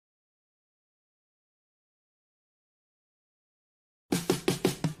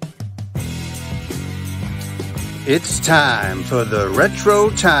It's time for the Retro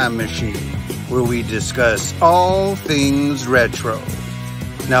Time Machine, where we discuss all things retro.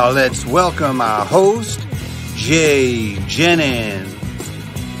 Now let's welcome our host, Jay Jennings.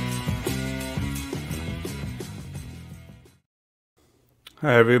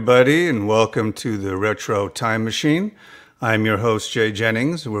 Hi everybody, and welcome to the Retro Time Machine. I'm your host, Jay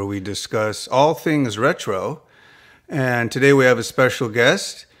Jennings, where we discuss all things retro. And today we have a special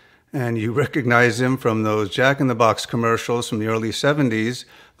guest, and you recognize him from those Jack-in-the-Box commercials from the early 70s,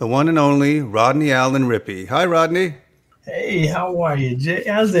 the one and only Rodney Allen Rippy. Hi, Rodney. Hey, how are you, Jay?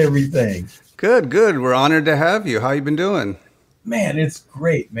 How's everything? Good, good. We're honored to have you. How you been doing? Man, it's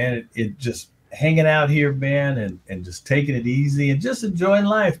great, man. It just hanging out here, man, and just taking it easy and just enjoying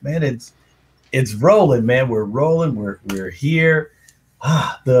life, man. It's rolling, man. We're rolling. We're here.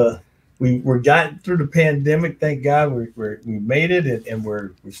 We're gotten through the pandemic. Thank God we made it, and we're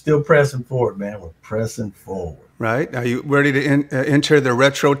still pressing forward, man. We're pressing forward. Right. Are you ready to enter the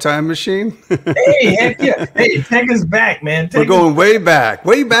Retro Time Machine? Hey, heck yeah. Hey, take us back, man. We're going way back to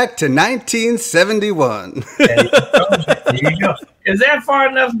 1971. There you go. Is that far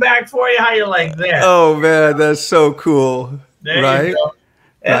enough back for you? How you like that? Oh, man, that's so cool. There right? You go.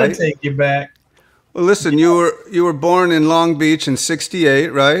 That'll take you back. Well, listen, you were born in Long Beach in '68,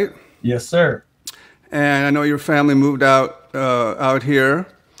 right? Yes, sir. And I know your family moved out here,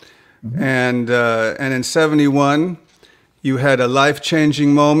 mm-hmm. and in '71, you had a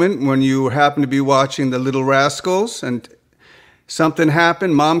life-changing moment when you happened to be watching The Little Rascals, and something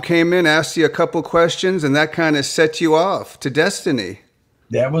happened. Mom came in, asked you a couple questions, and that kind of set you off to destiny.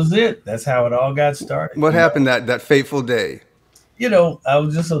 That was it. That's how it all got started. What happened that fateful day? You know, I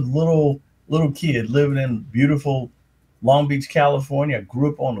was just a little kid living in beautiful Long Beach, California. I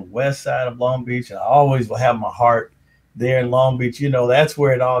grew up on the west side of Long Beach, and I always will have my heart there in Long Beach. You know, that's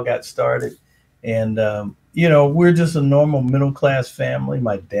where it all got started. And, you know, we're just a normal middle-class family.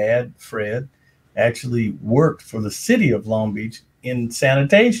 My dad, Fred, actually worked for the city of Long Beach in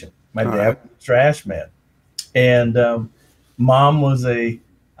sanitation. My dad was a trash man. And mom was I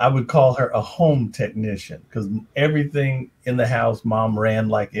would call her a home technician, because everything in the house, mom ran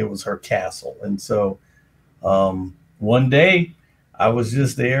like it was her castle. And so one day I was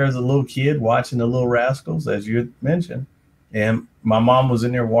just there as a little kid watching The Little Rascals, as you mentioned, and my mom was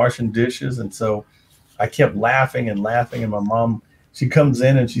in there washing dishes. And so I kept laughing and laughing. And my mom, she comes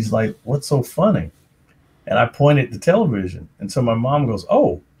in and she's like, "What's so funny?" And I pointed at the television. And so my mom goes,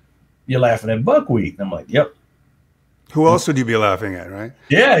 "Oh, you're laughing at Buckwheat." And I'm like, "Yep." Who else would you be laughing at, right?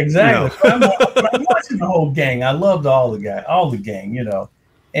 Yeah, exactly. No. I'm watching the whole gang. I loved all the gang, you know.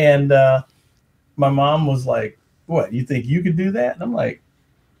 And my mom was like, "What, you think you could do that?" And I'm like,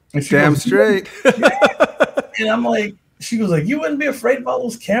 damn straight. Yeah. And I'm like, she was like, "You wouldn't be afraid of all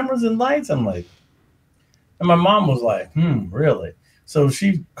those cameras and lights?" I'm like, and my mom was like, really? So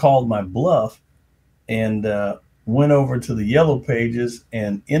she called my bluff and went over to the Yellow Pages.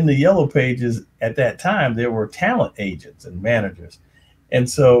 And in the Yellow Pages at that time, there were talent agents and managers. And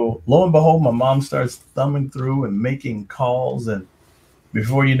so lo and behold, my mom starts thumbing through and making calls. And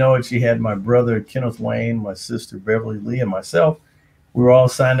before you know it, she had my brother, Kenneth Wayne, my sister, Beverly Lee, and myself. We were all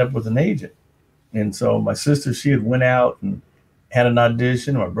signed up with an agent. And so my sister, she had went out and had an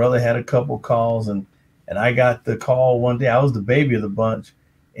audition. My brother had a couple calls, and I got the call one day. I was the baby of the bunch.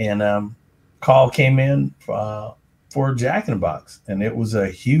 And call came in for Jack-in-the-Box, and it was a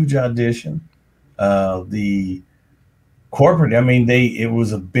huge audition. The corporate, I mean, it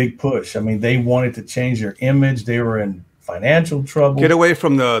was a big push. I mean, they wanted to change their image. They were in financial trouble. Get away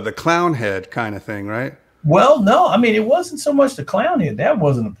from the clown head kind of thing, right? Well, no, I mean, it wasn't so much the clown head. That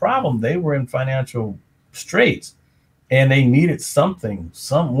wasn't a problem. They were in financial straits, and they needed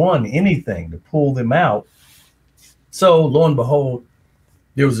someone, anything to pull them out. So lo and behold,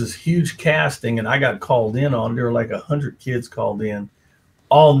 there was this huge casting, and I got called in on. There were like 100 kids called in,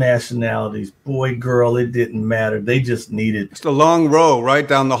 all nationalities, boy, girl, it didn't matter. They just needed. It's a long row right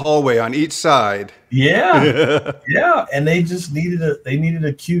down the hallway on each side. Yeah, yeah, and they just needed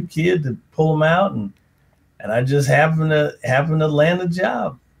a cute kid to pull them out, and I just happened to land a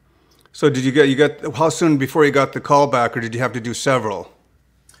job. So did you get how soon before you got the call back, or did you have to do several?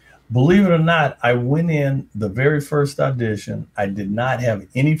 Believe it or not, I went in the very first audition. I did not have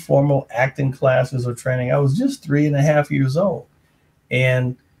any formal acting classes or training. I was just 3.5 years old.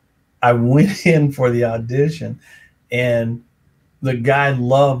 And I went in for the audition, and the guy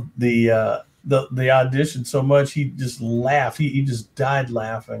loved the audition so much, he just laughed. He just died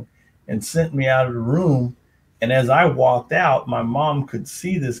laughing and sent me out of the room. And as I walked out, my mom could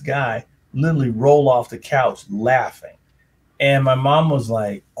see this guy literally roll off the couch laughing. And my mom was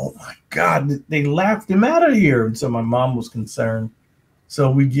like, "Oh my God, they laughed him out of here." And so my mom was concerned.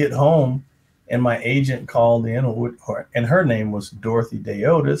 So we get home, and my agent called in, and her name was Dorothy Day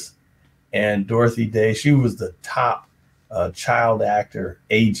Otis. And Dorothy Day, she was the top child actor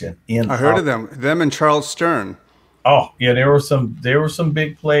agent in I heard Hollywood. of them and Charles Stern. Oh yeah, there were some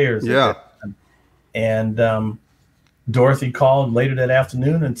big players at Yeah. that time. And Dorothy called later that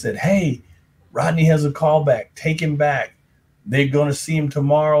afternoon and said, "Hey, Rodney has a call back. Take him back. They're going to see him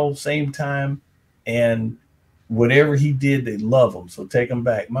tomorrow, same time. And whatever he did, they love him. So take him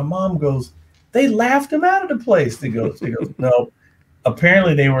back." My mom goes, "They laughed him out of the place." She goes, "No,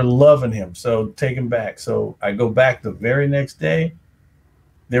 apparently they were loving him. So take him back." So I go back the very next day.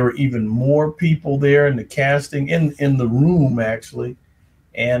 There were even more people there in the casting, in the room, actually.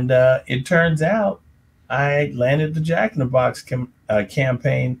 And it turns out I landed the Jack in the Box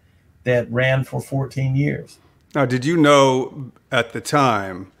campaign that ran for 14 years. Now, did you know at the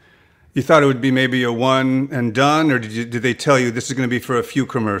time, you thought it would be maybe a one and done, or did they tell you this is going to be for a few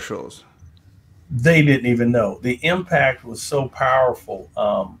commercials? They didn't even know. The impact was so powerful.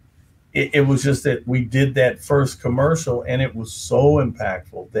 It was just that we did that first commercial, and it was so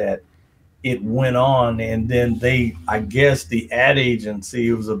impactful that it went on. And then I guess the ad agency,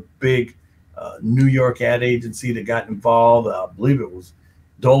 it was a big New York ad agency that got involved. I believe it was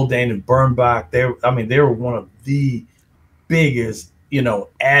Dole, Dane and Bernbach. They were one of the biggest,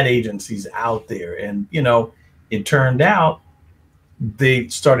 ad agencies out there. And, it turned out they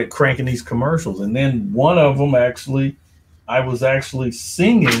started cranking these commercials. And then one of them, actually, I was actually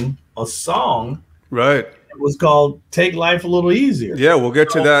singing a song. Right. It was called "Take Life a Little Easier." Yeah, we'll get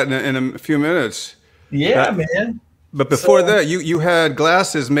to that in a few minutes. Yeah, man. But before that, you had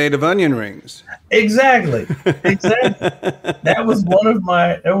glasses made of onion rings. Exactly. That was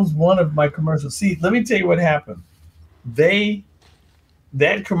one of my commercials. See, let me tell you what happened.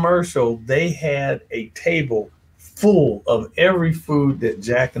 That commercial, they had a table full of every food that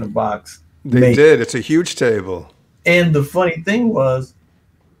Jack in the Box They made. did. It's a huge table. And the funny thing was,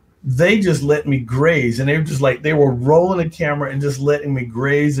 they just let me graze, and they were rolling the camera and just letting me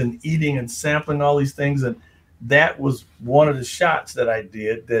graze and eating and sampling all these things. And that was one of the shots that I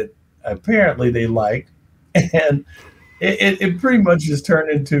did that apparently they liked. And it pretty much just turned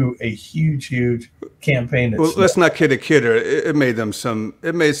into a huge campaign. Well, let's not kid a kidder. It made them some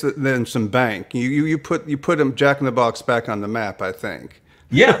bank. You put them Jack in the Box back on the map, I think.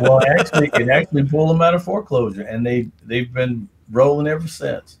 Yeah, well, it actually pulled them out of foreclosure, and they've been rolling ever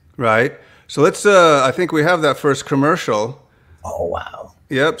since. Right. So let's. I think we have that first commercial. Oh wow.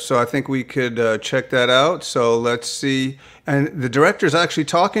 Yep. So I think we could check that out. So let's see. And the director's actually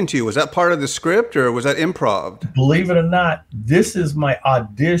talking to you. Was that part of the script, or was that improv? Believe it or not, this is my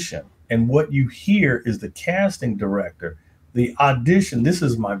audition, and what you hear is the casting director. The audition. This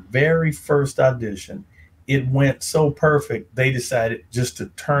is my very first audition. It went so perfect, they decided just to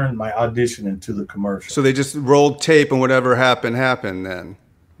turn my audition into the commercial. So they just rolled tape, and whatever happened then.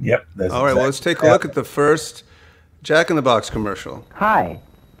 Yep. All right. Well, let's take a look at the first Jack in the Box commercial. Hi.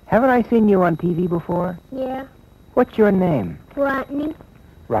 Haven't I seen you on TV before? Yeah. What's your name? Rodney.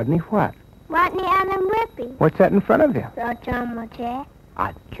 Rodney what? Rodney Allen Rippy. What's that in front of you? The Jumbo Jack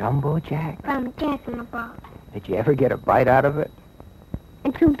A jumbo jack. from Jack in the Box. Did you ever get a bite out of it?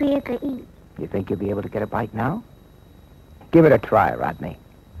 And too big to eat. You think you'll be able to get a bite now? Give it a try, Rodney.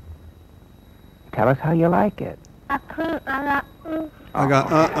 Tell us how you like it. I got. I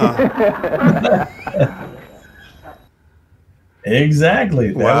got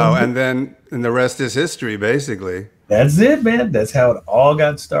Exactly. Wow. And the rest is history, basically. That's it, man. That's how it all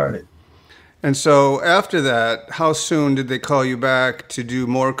got started. And so after that, how soon did they call you back to do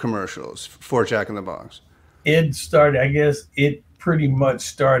more commercials for Jack in the Box? It started, I guess, it pretty much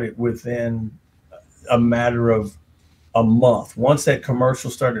started within a matter of a month. Once that commercial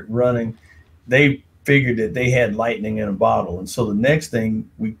started running, they figured that they had lightning in a bottle. And so the next thing,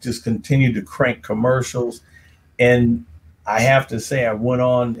 we just continued to crank commercials. And I have to say, I went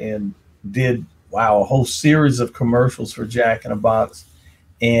on and did, a whole series of commercials for Jack in the Box.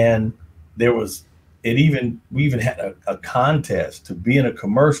 And we even had a contest to be in a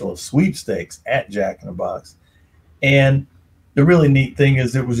commercial, of sweepstakes at Jack in the Box. And the really neat thing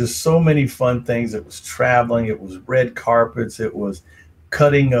is there was just so many fun things. It was traveling, it was red carpets, it was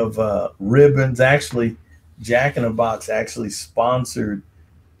cutting of ribbons. Actually, Jack in the Box actually sponsored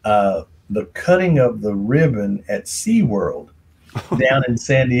the cutting of the ribbon at SeaWorld down in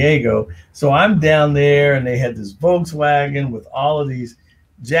San Diego. So I'm down there, and they had this Volkswagen with all of these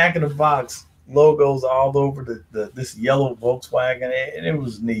Jack in the Box logos all over this yellow Volkswagen, and it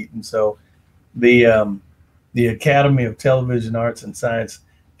was neat. And so the Academy of Television Arts and Science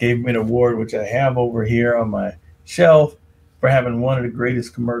gave me an award, which I have over here on my shelf, for having one of the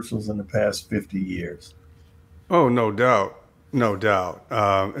greatest commercials in the past 50 years. Oh, no doubt. No doubt.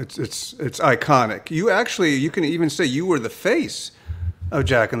 It's iconic. You can even say you were the face of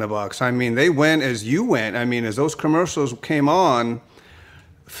Jack in the Box. I mean, they went as you went. I mean, as those commercials came on,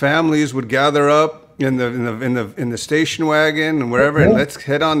 families would gather up in the station wagon and wherever, and let's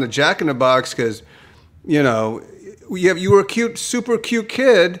head on to Jack in the Box because, you know, you were a cute, super cute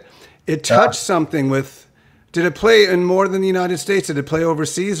kid. It touched something with. Did it play in more than the United States? Did it play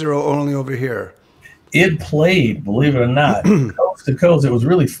overseas or only over here? It played, believe it or not, coast to coast. It was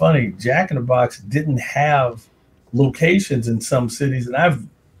really funny. Jack in the Box didn't have locations in some cities, and I've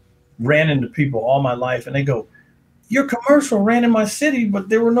ran into people all my life, and they go, "Your commercial ran in my city, but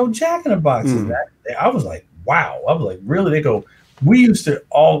there were no Jack in the Boxes." I was like, "Wow!" I was like, "Really?" They go, "We used to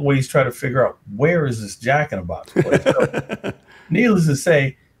always try to figure out where is this Jack in the Box place." So, needless to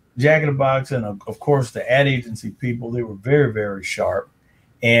say, Jack in the Box and of course the ad agency people, they were very, very sharp.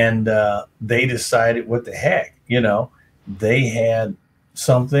 And they decided, what the heck, you know, they had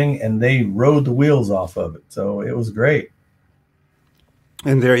something and they rode the wheels off of it. So it was great.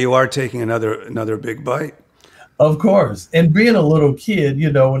 And there you are taking another big bite. Of course. And being a little kid,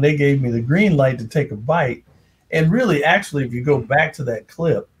 you know, when they gave me the green light to take a bite, and really, actually, if you go back to that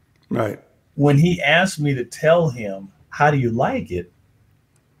clip, right, when he asked me to tell him, "How do you like it?"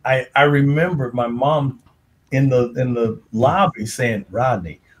 I remember my mom in the lobby saying,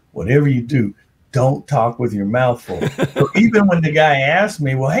 "Rodney, whatever you do, don't talk with your mouth full." So even when the guy asked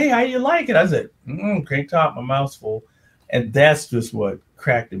me, "Well, hey, how you like it?" I said, "Can't talk, my mouth's full." And that's just what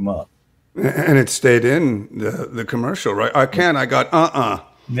cracked him up. And it stayed in the commercial, right? I got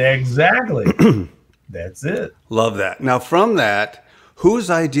Exactly. That's it. Love that. Now, from that, whose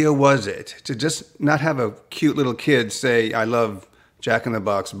idea was it to just not have a cute little kid say, "I love Jack in the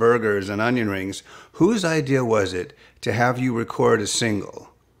Box burgers and onion rings"? Whose idea was it to have you record a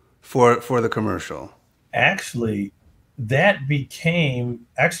single for the commercial? Actually, they came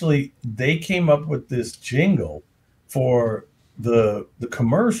up with this jingle for the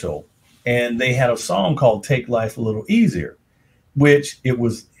commercial, and they had a song called "Take Life a Little Easier," which it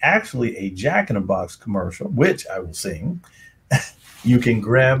was actually a Jack in the Box commercial, which I will sing. "You can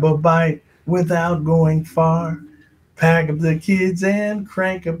grab a bite without going far. Pack up the kids and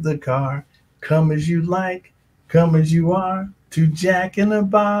crank up the car. Come as you like, come as you are, to Jack in the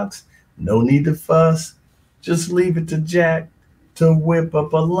Box. No need to fuss, just leave it to Jack to whip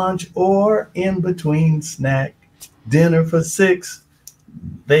up a lunch or in between snack. Dinner for 6,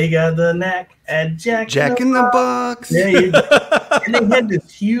 they got the knack at Jack in the Box." There you go. And they had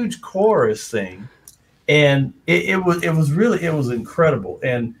this huge chorus thing, and it was incredible.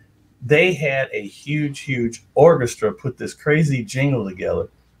 And they had a huge orchestra put this crazy jingle together.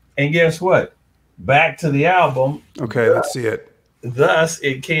 And guess what? Back to the album. Okay, let's see it. Thus,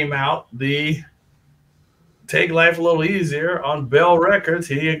 it came out, the "Take Life a Little Easier" on Bell Records.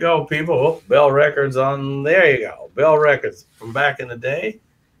 Here you go, people. Oh, Bell Records on, there you go. Bell Records from back in the day.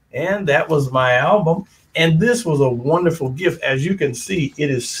 And that was my album. And this was a wonderful gift. As you can see,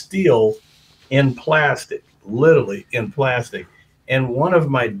 it is still in plastic, literally in plastic. And one of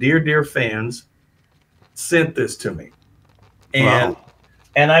my dear fans sent this to me. And wow.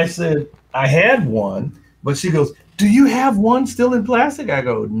 And I said, I had one, but she goes, "Do you have one still in plastic?" I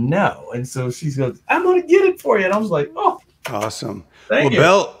go, "No." And so she goes, "I'm going to get it for you." And I was like, "Oh, awesome." Thank you.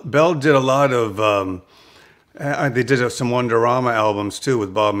 Bell did a lot of, they did some Wonderama albums too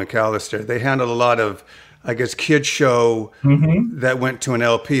with Bob McAllister. They handled a lot of, I guess, kid show that went to an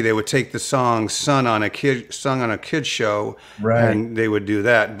LP. They would take the song sung on a kid show, right, and they would do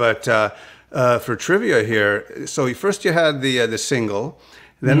that. But for trivia here, so first you had the single,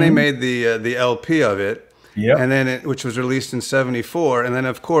 then they made the LP of it, and then which was released in '74, and then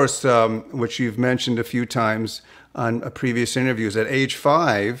of course, which you've mentioned a few times on previous interviews, at age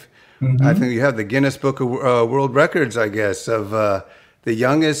 5, I think you have the Guinness Book of World Records, I guess, of the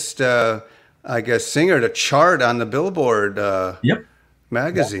youngest, I guess, singer to chart on the Billboard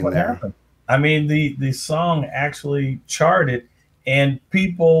magazine there. Happened. I mean, the song actually charted, and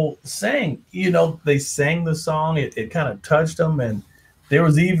people sang, you know, they sang the song. It kind of touched them. And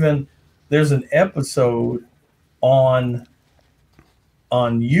there's an episode on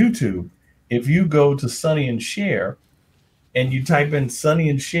YouTube. If you go to Sonny and Cher and you type in Sonny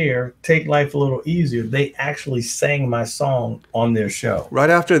and Cher, "Take Life a Little Easier," they actually sang my song on their show. Right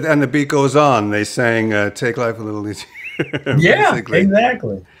after, and the beat goes on, they sang "Take Life a Little Easier." Yeah, basically.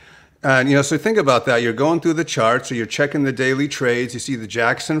 exactly. And, you know, so think about that. You're going through the charts, or you're checking the daily trades. You see the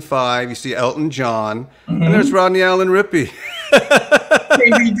Jackson 5, you see Elton John, and there's Rodney Allen Rippy.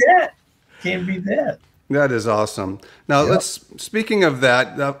 Can't beat that. Can't beat that. That is awesome. Now, speaking of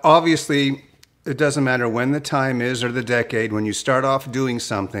that, obviously, it doesn't matter when the time is or the decade. When you start off doing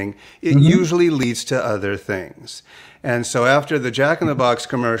something, it usually leads to other things. And so after the Jack in the Box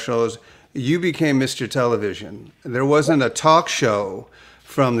commercials, you became Mr. Television. There wasn't a talk show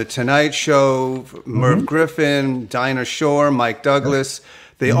from The Tonight Show, Merv Griffin, Dinah Shore, Mike Douglas.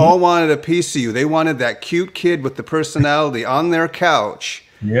 They all wanted a piece of you. They wanted that cute kid with the personality on their couch.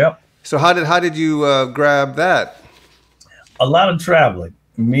 Yep. So how did you grab that? A lot of traveling.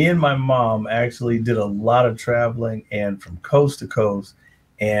 Me and my mom actually did a lot of traveling, and from coast to coast.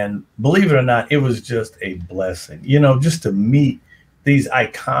 And believe it or not, it was just a blessing, you know, just to meet these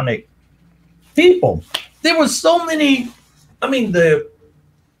iconic people. There were so many. I mean, the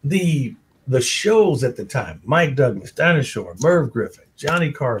shows at the time: Mike Douglas, Dinah Shore, Merv Griffin,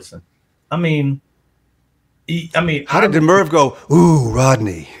 Johnny Carson. I mean, how did Merv go? Ooh,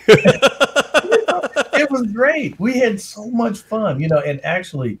 Rodney. It was great. We had so much fun, you know. And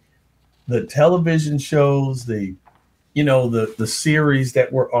actually, the television shows, the series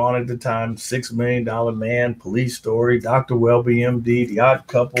that were on at the time: $6 Million Man, Police Story, Dr. Welby, MD, The Odd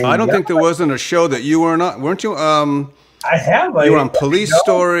Couple. I don't think there wasn't a show that you were not, weren't you? I have. You were on Police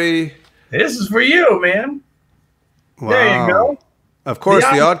Story. This is for you, man. Wow. There you go. Of course,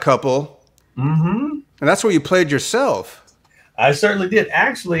 The Odd Couple. Mm-hmm. And that's where you played yourself. I certainly did.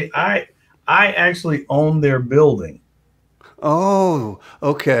 Actually, I actually owned their building. Oh,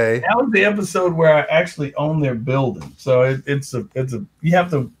 okay. That was the episode where I actually owned their building. So it's a you have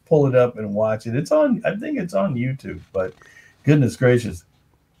to pull it up and watch it. It's on. I think it's on YouTube. But goodness gracious,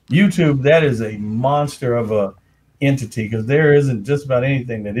 YouTube, that is a monster of a entity, because there isn't just about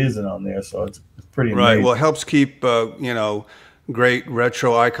anything that isn't on there. So it's pretty amazing. Right. Well, it helps keep great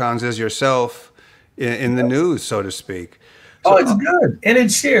retro icons as yourself in the news, so to speak. So, it's good, and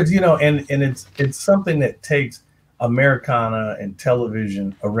it shares, and it's something that takes Americana and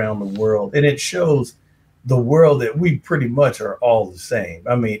television around the world, and it shows the world that we pretty much are all the same.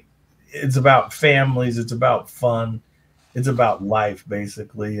 I mean, it's about families, it's about fun, it's about life,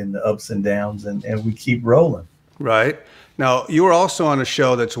 basically, and the ups and downs, and we keep rolling. Right. Now, you were also on a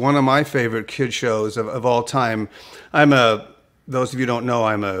show that's one of my favorite kid shows of all time. Those of you who don't know,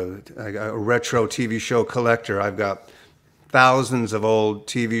 I'm a retro TV show collector. I've got thousands of old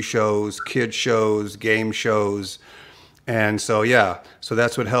TV shows, kid shows, game shows. And so, so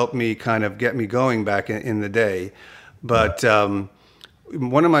that's what helped me kind of get me going back in the day. But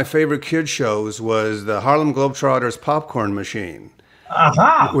one of my favorite kid shows was the Harlem Globetrotters Popcorn Machine.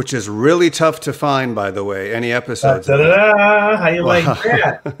 Aha! Which is really tough to find, by the way, any episodes. How you like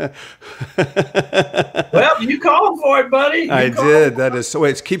that? Well, you called for it, buddy. I did. That is so.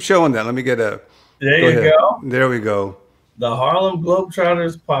 Wait, keep showing that. Let me get a. There you go. There we go. The Harlem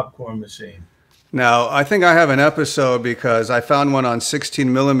Globetrotters Popcorn Machine. Now, I think I have an episode because I found one on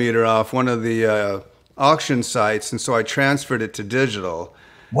 16 millimeter off one of the auction sites, and so I transferred it to digital.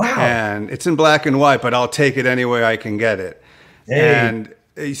 Wow. And it's in black and white, but I'll take it any way I can get it. Hey. And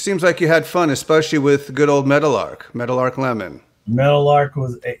it seems like you had fun, especially with good old Meadowlark Lemon. Meadowlark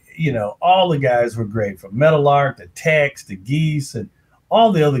was, all the guys were great, from Meadowlark to Tex to Geese and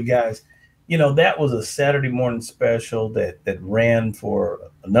all the other guys. That was a Saturday morning special that ran for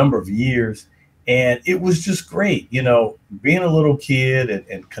a number of years. And it was just great, being a little kid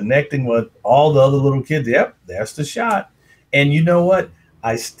and connecting with all the other little kids. Yep, that's the shot. And you know what?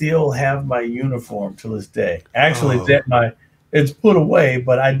 I still have my uniform to this day. Actually, it's put away,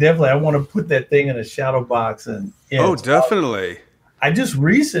 but I want to put that thing in a shadow box. And definitely. I just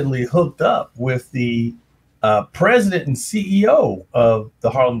recently hooked up with the president and CEO of the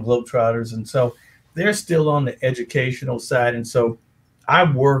Harlem Globetrotters, and so they're still on the educational side. And so I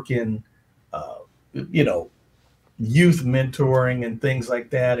work in, youth mentoring and things like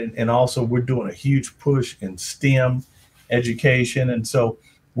that, and also we're doing a huge push in STEM education, and so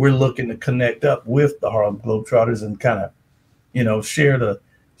we're looking to connect up with the Harlem Globetrotters and kind of share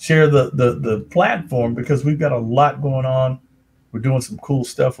the platform, because we've got a lot going on. We're doing some cool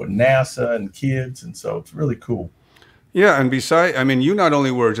stuff with NASA and kids, and so it's really cool. Yeah, and you not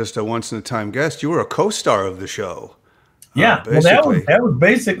only were just a once-in-a-time guest, you were a co-star of the show. Yeah, well, that was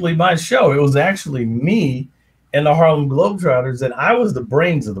basically my show. It was actually me and the Harlem Globetrotters, and I was the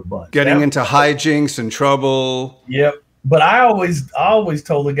brains of the bunch. Getting into hijinks and trouble. Yep, but I always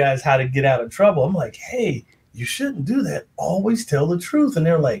told the guys how to get out of trouble. I'm like, hey, you shouldn't do that. Always tell the truth. And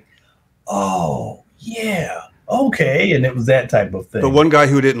they're like, oh, yeah. Okay, and it was that type of thing. But one guy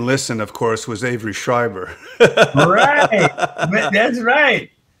who didn't listen, of course, was Avery Schreiber. Right. That's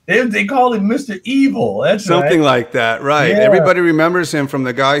right. They call him Mr. Evil. That's Something right. like that, right? Yeah. Everybody remembers him from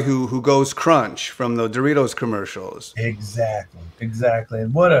the guy who goes crunch from the Doritos commercials. Exactly.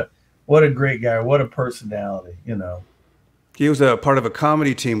 And what a great guy. What a personality, you know. He was a part of a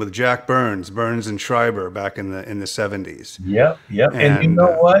comedy team with Jack Burns and Schreiber back in the 70s. Yep. And you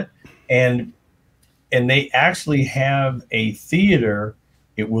know what? And they actually have a theater.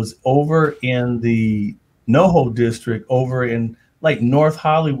 It was over in the NoHo district, over in like North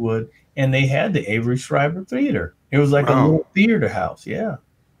Hollywood, and they had the Avery Schreiber Theater. It was like a little theater house. Yeah.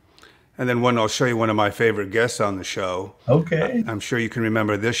 And then I'll show you one of my favorite guests on the show. Okay. I'm sure you can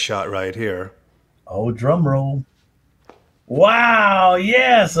remember this shot right here. Oh, drum roll. Wow.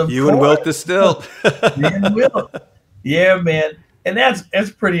 Yes. Of You course. and Wilt the Stilt. Me and Wilt. Yeah, man. And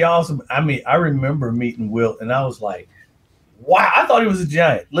that's pretty awesome. I mean, I remember meeting Wilt, and I was like, wow, I thought he was a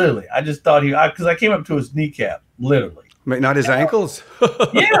giant. Literally. I just thought because I came up to his kneecap, literally. Not his ankles?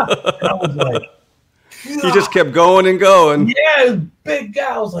 Yeah. And I was like, He just kept going and going. yeah, this big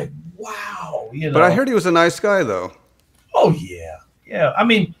guy. I was like, wow. You know. But I heard he was a nice guy, though. Oh, yeah. Yeah. I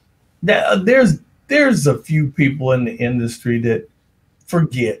mean, there's a few people in the industry that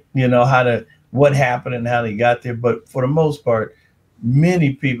forget, you know, what happened and how they got there. But for the most part,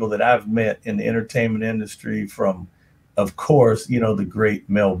 many people that I've met in the entertainment industry, from, of course, you know, the great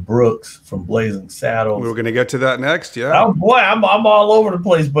Mel Brooks from Blazing Saddles. We were going to get to that next, yeah. Oh boy, I'm all over the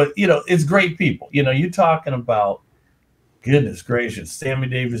place, but you know, it's great people. You know, you're talking about, goodness gracious, Sammy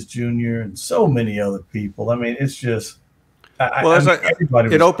Davis Jr. and so many other people. I mean, it's just,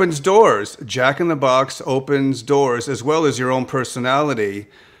 it opens doors. Jack in the Box opens doors, as well as your own personality.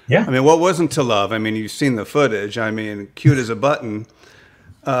 Yeah. I mean, what wasn't to love? I mean, you've seen the footage. I mean, cute as a button.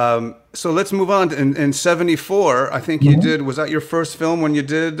 So let's move on. In 74, I think you did, was that your first film when you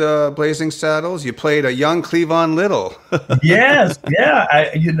did Blazing Saddles? You played a young Cleavon Little. Yes,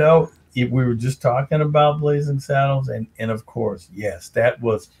 yeah. You know, we were just talking about Blazing Saddles, and of course, yes, that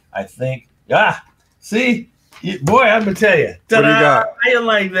was, I think, see, boy, I'm going to tell you. What do you got? I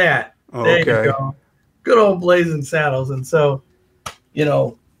like that. Oh, there okay. you go. Good old Blazing Saddles. And so, you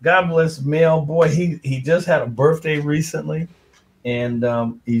know, God bless Mel. Boy, he just had a birthday recently. And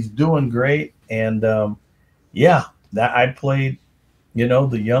he's doing great. And that I played, you know,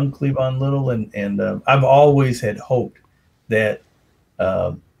 the young Cleavon Little, and I've always had hoped that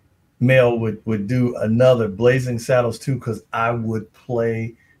Mel would do another Blazing Saddles 2, because I would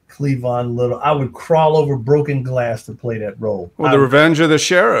play Cleavon Little. I would crawl over broken glass to play that role. Well, the Revenge of the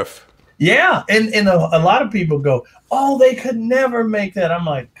Sheriff. Yeah, and a lot of people go, oh, they could never make that. I'm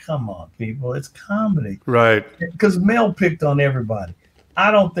like, come on, people, it's comedy. Right. Because Mel picked on everybody.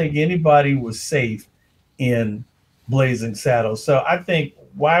 I don't think anybody was safe in Blazing Saddles. So I think,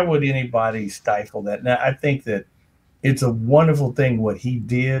 why would anybody stifle that? Now, I think that it's a wonderful thing what he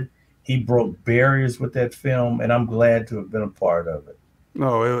did. He broke barriers with that film, and I'm glad to have been a part of it.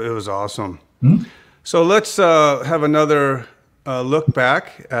 Oh, it was awesome. So let's have another look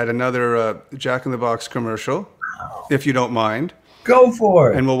back at another Jack in the Box commercial, if you don't mind. Go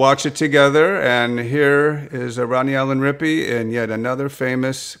for it. And we'll watch it together. And here is Rodney Allen Rippy in yet another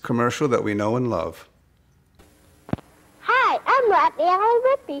famous commercial that we know and love. Hi, I'm Rodney Allen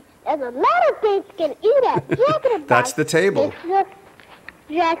Rippy. There's a lot of things you can eat at Jack in the Box. That's the table. This is a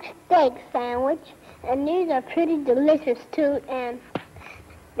Jack steak sandwich, and these are pretty delicious too. And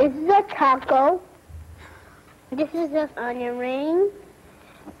this is a taco. This is an onion ring.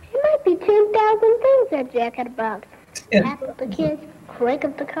 There might be 10,000 things at Jack in the Box. Pack up the kids, crank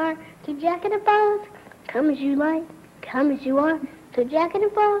up the car to Jack in the Box. Come as you like, come as you are to Jack in the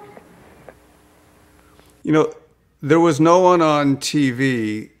Box. You know, there was no one on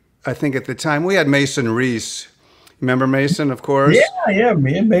TV, I think at the time. We had Mason Reese. Remember Mason, of course? Yeah,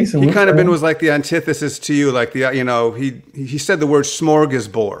 me and Mason. He kind of was like the antithesis to you, like he said the word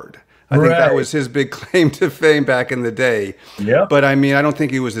smorgasbord. I think that was his big claim to fame back in the day. Yeah. But I mean, I don't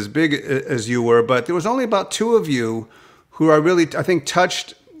think he was as big as you were, but there was only about two of you who are really, I think,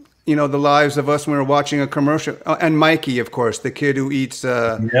 touched, you know, the lives of us when we were watching a commercial. Oh, and Mikey, of course, the kid who eats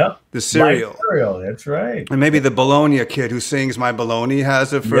the cereal. That's right. And maybe the Bologna kid who sings My Bologna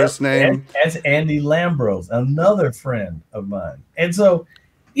has a first name. That's Andy Lambros, another friend of mine. And so,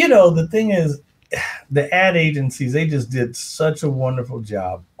 you know, the thing is, the ad agencies, they just did such a wonderful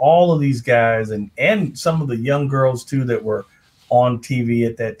job. All of these guys and some of the young girls too that were on TV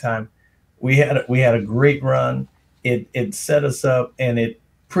at that time. We had a great run. It set us up, and it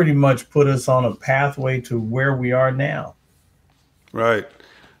pretty much put us on a pathway to where we are now. Right.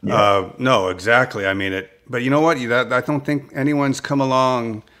 Yeah. No, exactly. I mean, But you know what? I don't think anyone's come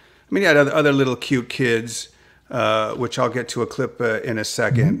along. I mean, you had other little cute kids, which I'll get to a clip in a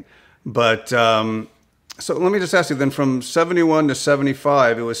second. But so let me just ask you then, from 71 to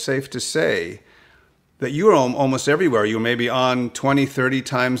 75, it was safe to say that you were almost everywhere. You were maybe on 20, 30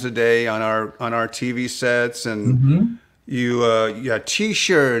 times a day on our TV sets, and you had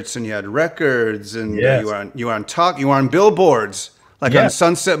T-shirts and you had records, and you were on billboards like on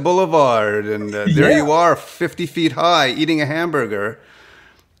Sunset Boulevard, and there you are, 50 feet high, eating a hamburger.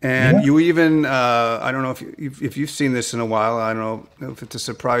 And you even, I don't know if you've seen this in a while, I don't know if it's a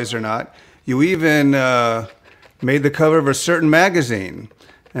surprise or not, you even made the cover of a certain magazine.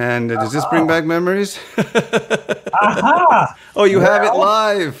 And does this bring back memories? Oh, you have it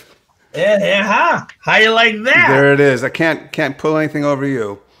live. Yeah. How you like that? There it is. I can't pull anything over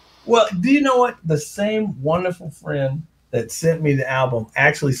you. Well, do you know what? The same wonderful friend that sent me the album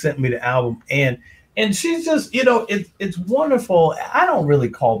actually sent me the album, and she's just, you know, it's wonderful. I don't really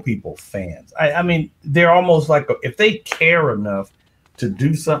call people fans. I mean, they're almost like, if they care enough to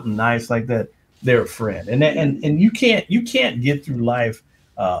do something nice like that, they're a friend. And you can't get through life,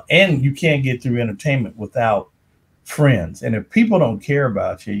 and you can't get through entertainment without friends. And if people don't care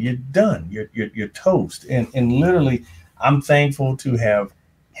about you, you're done. You're toast. And literally, I'm thankful to have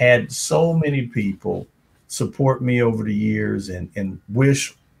had so many people support me over the years and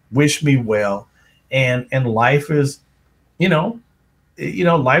wish me well. And life is, you know,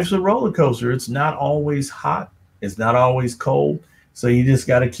 life's a roller coaster. It's not always hot. It's not always cold. So you just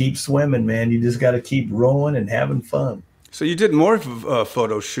got to keep swimming, man. You just got to keep rowing and having fun. So you did more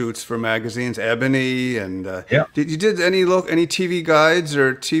photo shoots for magazines, Ebony, and did any TV guides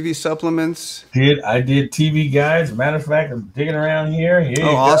or TV supplements? I did TV guides. Matter of fact, I'm digging around here.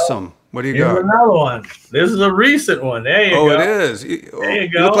 Awesome. What do you got? Here's another one. This is a recent one. There you go. Oh, it is. There you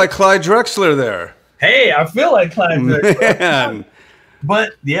go. You look like Clyde Drexler there. Hey, I feel like Clyde Drexler. Man.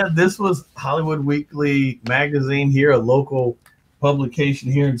 But yeah, this was Hollywood Weekly magazine here, a local publication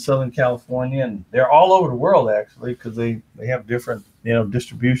here in Southern California, and they're all over the world actually, because they have different, you know,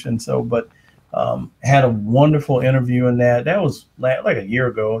 distribution. So, but had a wonderful interview in that. That was like a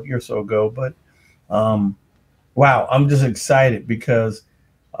year or so ago. But wow, I'm just excited because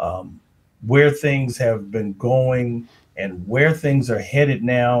where things have been going and where things are headed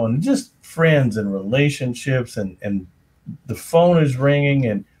now, and just friends and relationships, and the phone is ringing,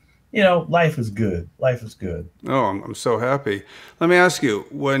 and you know, life is good. Life is good. Oh, I'm so happy. Let me ask you,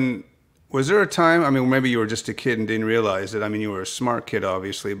 was there a time, I mean, maybe you were just a kid and didn't realize it. I mean, you were a smart kid,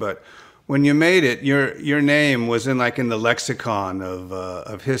 obviously, but when you made it, your name was in the lexicon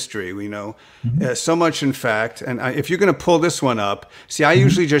of history, you know, so much, in fact. And if you're going to pull this one up, see, I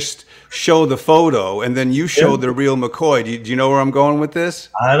usually just show the photo and then you show the real McCoy. Do you know where I'm going with this?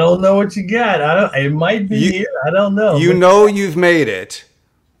 I don't know what you got. It might be here. I don't know. You know you've made it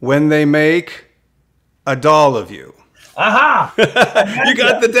when they make a doll of you. Aha! You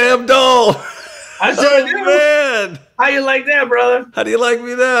got the damn doll. I sure do. Man. How you like that, brother? How do you like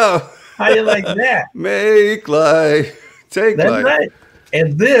me now? How you like that? Make life, take life. That's right.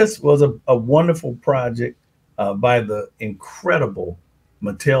 And this was a wonderful project by the incredible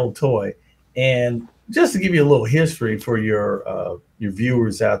Mattel toy. And just to give you a little history for your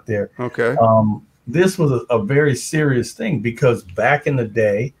viewers out there. Okay. This was a very serious thing, because back in the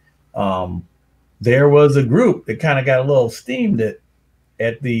day, there was a group that kind of got a little steamed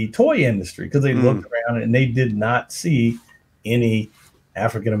at the toy industry, because they looked around and they did not see any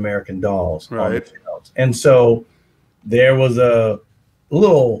African-American dolls on the shelves. And so there was a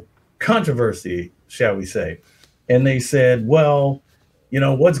little controversy, shall we say. And they said, well, you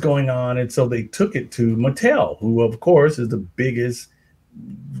know, what's going on? And so they took it to Mattel, who, of course, is the biggest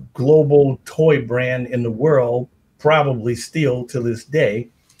global toy brand in the world, probably still to this day.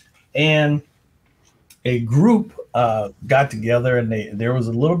 And a group got together, and there was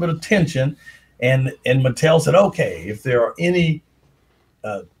a little bit of tension, and Mattel said, okay, if there are any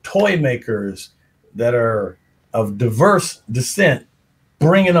toy makers that are of diverse descent,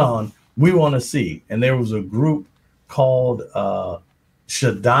 bring it on. We want to see. And there was a group called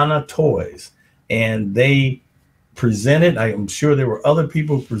Shadana Toys, and they presented. I'm sure there were other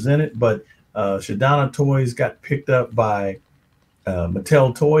people who presented, but Shadana Toys got picked up by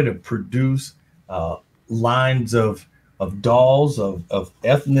Mattel Toy to produce lines of dolls of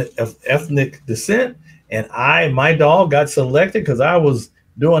ethnic descent. And my doll got selected because I was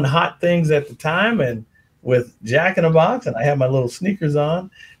doing hot things at the time, and with Jack in a Box, and I had my little sneakers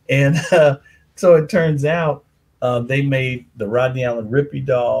on. And so it turns out they made the Rodney Allen Rippy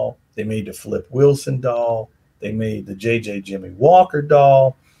doll. They made the Flip Wilson doll. They made the J.J. Jimmy Walker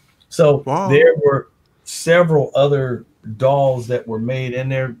doll. So there were several other dolls that were made,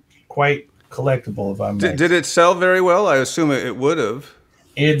 and they're quite collectible, if I may. Did it sell very well? I assume it would have.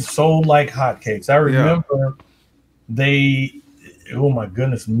 It sold like hotcakes. I remember oh my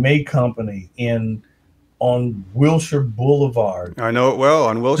goodness, May Company on Wilshire Boulevard. I know it well,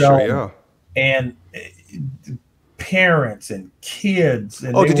 on Wilshire, So, yeah. And parents and kids.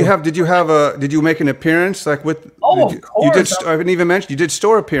 And Did you make an appearance like with? Of course. I haven't even mentioned you did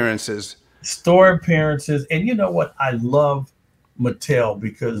store appearances. Store appearances, and you know what? I love Mattel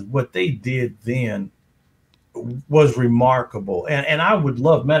because what they did then was remarkable, and I would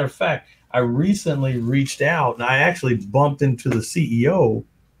love. Matter of fact, I recently reached out, and I actually bumped into the CEO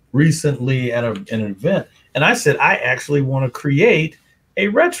recently at an event, and I said I actually want to create a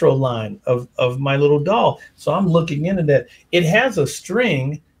retro line of my little doll. So I'm looking into that. It has a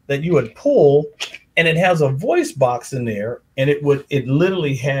string that you would pull, and it has a voice box in there, and it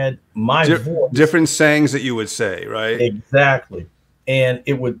literally had my voice. Different sayings that you would say, right? Exactly. And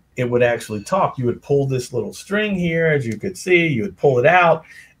it would actually talk. You would pull this little string here, as you could see, you would pull it out,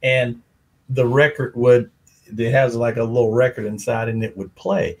 and the record it has like a little record inside, and it would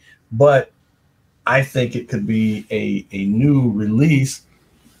play. But I think it could be a new release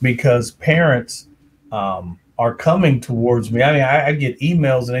because parents are coming towards me. I mean, I get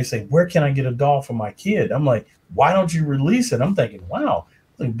emails and they say, "Where can I get a doll for my kid?" I'm like, "Why don't you release it?" I'm thinking, wow,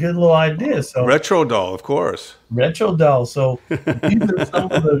 that's a good little idea. So retro doll, of course. Retro doll. So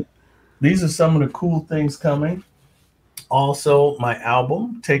these are some of the cool things coming. Also, my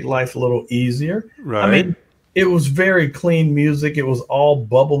album, Take Life a Little Easier. Right. I mean, it was very clean music. It was all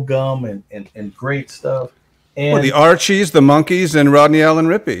bubble gum and great stuff. And the Archies, the Monkees, and Rodney Allen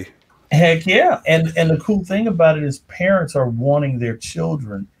Rippy. Heck yeah. And the cool thing about it is parents are wanting their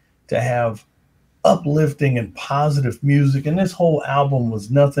children to have uplifting and positive music. And this whole album was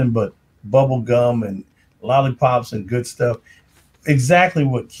nothing but bubble gum and lollipops and good stuff. Exactly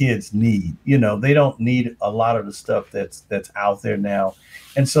what kids need. You know, they don't need a lot of the stuff that's out there now.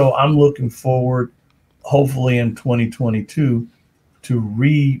 And so I'm looking forward, hopefully in 2022, to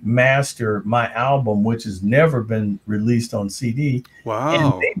remaster my album, which has never been released on CD. Wow.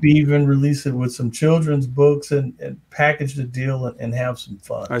 And maybe even release it with some children's books and package the deal and have some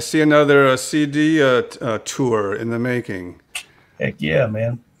fun. I see another CD tour in the making. Heck yeah,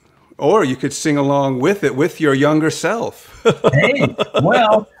 man. Or you could sing along with it with your younger self. Hey,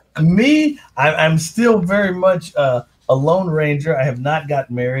 well, I'm still very much a Lone Ranger. I have not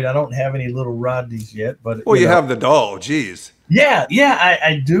gotten married. I don't have any little Rodneys yet. But well, you have the doll. Geez. Yeah,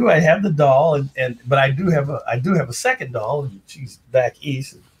 I do. I have the doll, but I do have a second doll, and she's back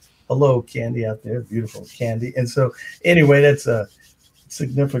east. Hello, Candy out there, beautiful Candy. And so, anyway, that's a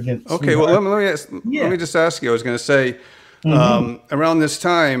significant. Okay, well, let me just ask you. I was going to say, around this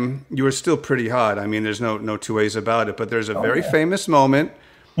time, you were still pretty hot. I mean, there's no two ways about it. But there's a very famous moment,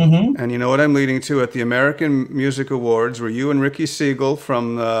 and you know what I'm leading to at the American Music Awards, where you and Ricky Siegel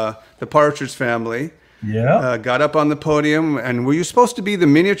from the Partridge Family. Yeah. Got up on the podium, and were you supposed to be the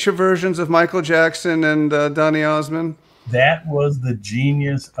miniature versions of Michael Jackson and Donny Osmond? That was the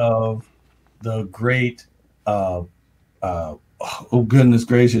genius of the great, oh goodness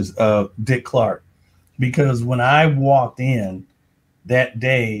gracious, Dick Clark. Because when I walked in that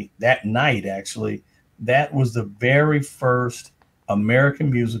night, actually, that was the very first American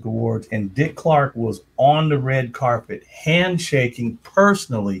Music Awards, and Dick Clark was on the red carpet, handshaking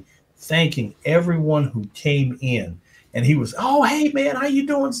personally, thanking everyone who came in. And he was, "Oh, hey man, how you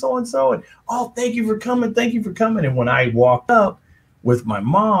doing, so and so?" And, "Oh, thank you for coming. And when I walked up with my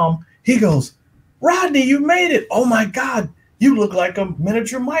mom, he goes, "Rodney, you made it. Oh my God, you look like a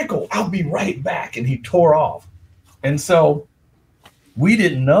miniature Michael. I'll be right back." And he tore off. And so we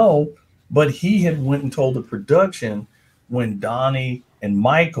didn't know, but he had went and told the production, when Donnie and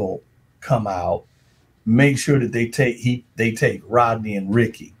Michael come out, make sure that they take Rodney and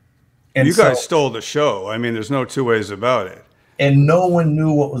Ricky. And you guys stole the show. I mean, there's no two ways about it. And no one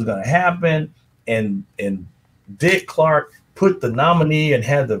knew what was going to happen. And Dick Clark put the nominee and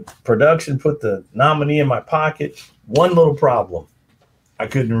had the production put the nominee in my pocket. One little problem. I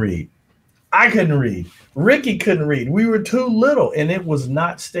couldn't read. Ricky couldn't read. We were too little, and it was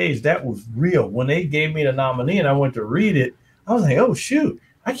not staged. That was real. When they gave me the nominee and I went to read it, I was like, "Oh, shoot,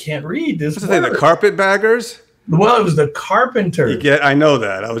 I can't read this." What's the carpetbaggers? Well, it was the Carpenters. I know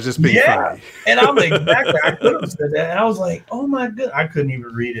that. I was just being funny. And I'm like, exactly. I could have said that. And I was like, "Oh my God." I couldn't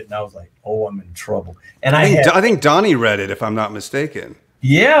even read it. And I was like, "Oh, I'm in trouble." And I think Donnie read it, if I'm not mistaken.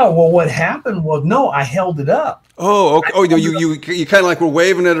 Yeah. Well, what happened was, no, I held it up. Oh, okay. You kind of like were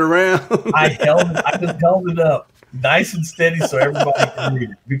waving it around. I just held it up. nice and steady so everybody can read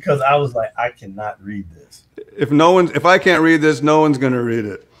it, because I was like, I cannot read this. If I can't read this, no one's going to read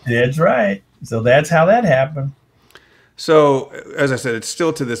it. That's right. So that's how that happened. So, as I said, it's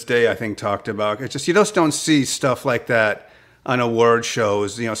still to this day, I think, talked about. It's just, you just don't see stuff like that on award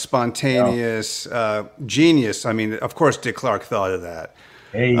shows, spontaneous, genius. I mean, of course, Dick Clark thought of that.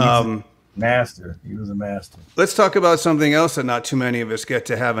 Hey, he's a master. He was a master. Let's talk about something else that not too many of us get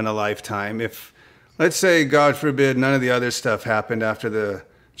to have in a lifetime. If, let's say, God forbid, none of the other stuff happened after the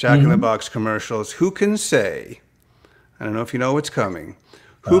Jack in the Box commercials, who can say, I don't know if you know what's coming,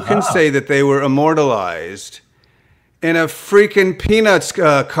 who can say that they were immortalized in a freaking Peanuts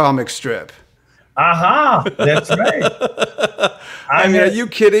comic strip? That's right. I mean, are you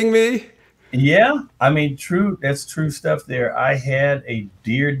kidding me? Yeah, I mean, true. That's true stuff there. I had a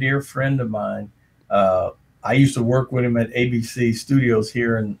dear friend of mine. I used to work with him at ABC Studios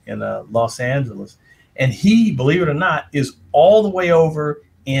here in Los Angeles. And he, believe it or not, is all the way over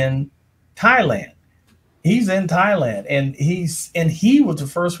in Thailand. He's in Thailand, and he was the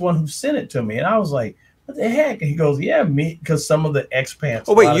first one who sent it to me. And I was like, what the heck? And he goes, yeah, me, because some of the expats.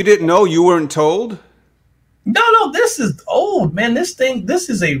 Oh, wait, you didn't know? You weren't told? No, this is old, man. This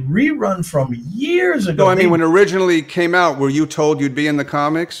is a rerun from years ago. No, I mean, when it originally came out, were you told you'd be in the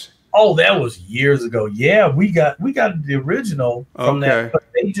comics? Oh, that was years ago. Yeah, we got the original from that, but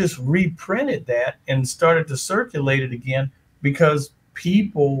they just reprinted that and started to circulate it again because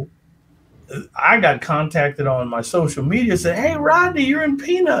people. I got contacted on my social media, said, "Hey, Rodney, you're in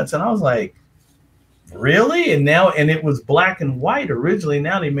Peanuts," and I was like, "Really?" And it was black and white originally.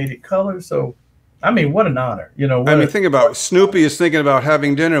 Now they made it color. So, I mean, what an honor, think about Snoopy is thinking about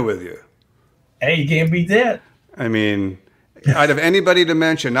having dinner with you. Hey, you can't beat that. I mean, out of anybody to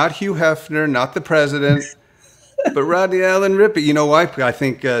mention, not Hugh Hefner, not the president, but Rodney Allen Rippy. You know why? I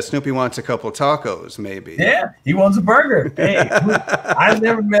think Snoopy wants a couple tacos, maybe. Yeah, he wants a burger. Hey, I've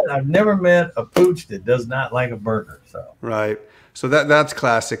never met a pooch that does not like a burger. So right. So that's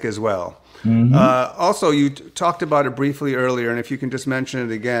classic as well. Also, you talked about it briefly earlier, and if you can just mention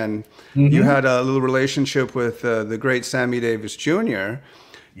it again, you had a little relationship with the great Sammy Davis Jr.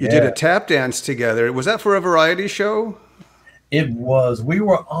 You did a tap dance together. Was that for a variety show? It was. We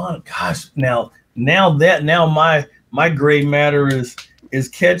were on. Gosh, now my gray matter is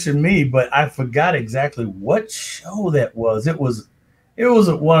catching me, but I forgot exactly what show that was. It was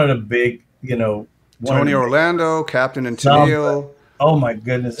one of the big, Tony Orlando, Captain and Tennille. Oh my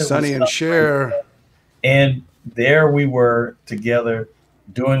goodness, Sonny and Cher. And there we were together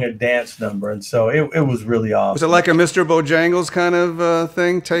doing a dance number, and so it was really awesome. Was it like a Mr. Bojangles kind of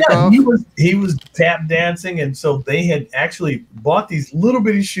thing? Off? He was tap dancing, and so they had actually bought these little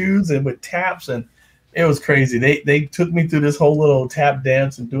bitty shoes and with taps, and it was crazy. They took me through this whole little tap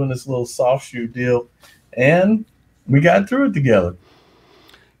dance and doing this little soft shoe deal, and we got through it together.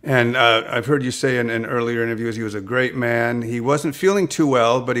 And I've heard you say in earlier interviews he was a great man. He wasn't feeling too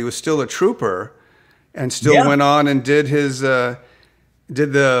well, but he was still a trooper, and still went on and did his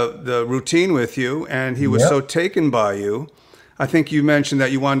did the routine with you. And he was so taken by you. I think you mentioned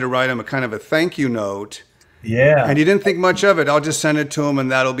that you wanted to write him a kind of a thank you note. Yeah. And you didn't think much of it. I'll just send it to him,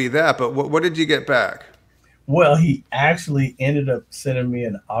 and that'll be that. But what did you get back? Well, he actually ended up sending me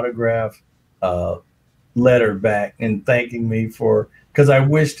an autograph letter back and thanking me for. Because I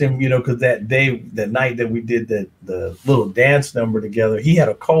wished him, because that night that we did the little dance number together, he had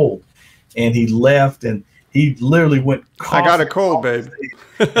a cold, and he left, and he literally went. I got a cold, babe.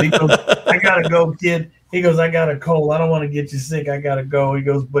 He goes, I gotta go, kid. He goes, I got a cold. I don't want to get you sick. I gotta go. He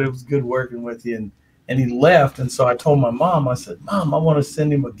goes, but it was good working with you, and he left. And so I told my mom, I said, Mom, I want to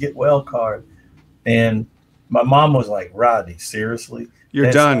send him a get well card, and my mom was like, Rodney, seriously? You're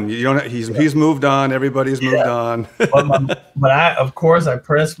done. You don't. He's moved on. Everybody's moved on. but I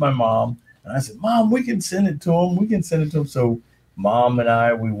pressed my mom, and I said, Mom, we can send it to him. So Mom and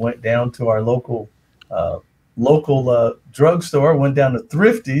I, we went down to our local drugstore, went down to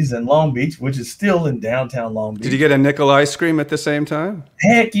Thrifty's in Long Beach, which is still in downtown Long Beach. Did you get a nickel ice cream at the same time?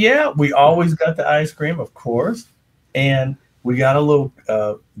 Heck yeah. We always got the ice cream, of course. And we got a little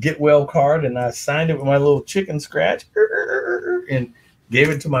get well card, and I signed it with my little chicken scratch and gave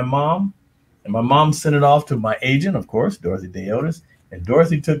it to my mom, and my mom sent it off to my agent, of course, Dorothy Deotis, and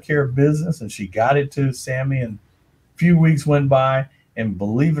Dorothy took care of business, and she got it to Sammy, and a few weeks went by, and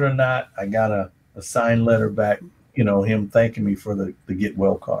believe it or not, I got a signed letter back, him thanking me for the get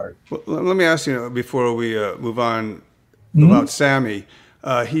well card. Well, let me ask you, before we move on about Sammy,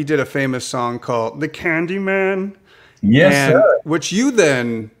 he did a famous song called The Candyman. Yes, sir. Which you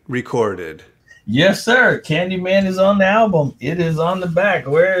then recorded. Yes, sir. Candyman is on the album. It is on the back.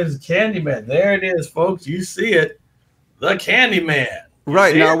 Where is Candyman? There it is, folks. You see it. the Candyman.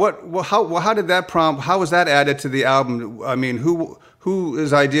 Right. Now, how did that prompt, how was that added to the album? I mean,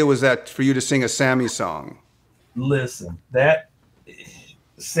 whose idea was that for you to sing a Sammy song? Listen,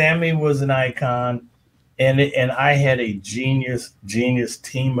 Sammy was an icon, and I had a genius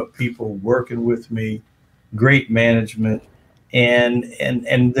team of people working with me, great management, and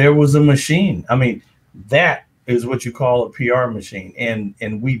there was a machine. I mean, that is what you call a PR machine,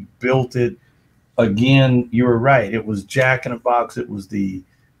 and we built it. Again, you were right. It was Jack in the Box. It was the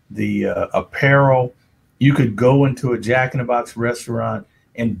apparel. You could go into a Jack in the Box restaurant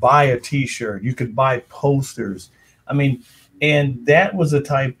and buy a T-shirt. You could buy posters. I mean, and that was a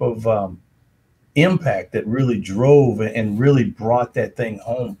type of impact that really drove and really brought that thing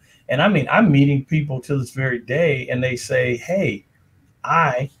home. And I mean, I'm meeting people to this very day, and they say, "Hey,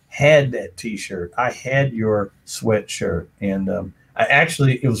 I had that T-shirt. I had your sweatshirt." And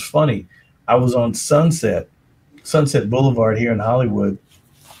it was funny. I was on Sunset Boulevard here in Hollywood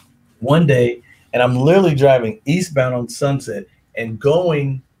one day, and I'm literally driving eastbound on Sunset and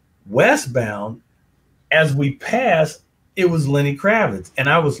going westbound. As we passed, it was Lenny Kravitz. And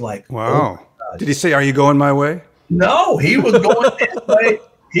I was like, wow. Oh, did he say, "Are you going my way"? No, he was going this way.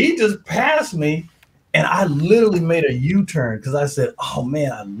 He just passed me, and I literally made a U-turn because I said, "Oh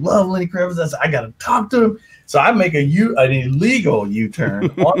man, I love Lenny Kravitz." I said, "I got to talk to him." So I make an illegal U-turn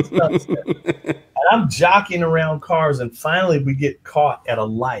on Sunset, and I'm jockeying around cars, and finally we get caught at a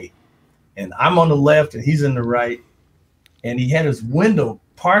light, and I'm on the left and he's in the right, and he had his window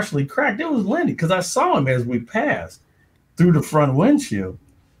partially cracked. It was Lenny because I saw him as we passed through the front windshield,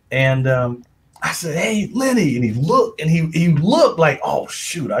 and I said, "Hey, Lenny," and he looked, and he looked like, "Oh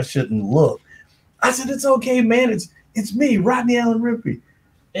shoot, I shouldn't look." I said, "It's okay, man. It's me, Rodney Allen Rippy,"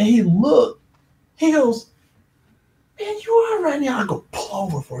 and he looked. He goes, "Man, you are Rodney." I go, "Pull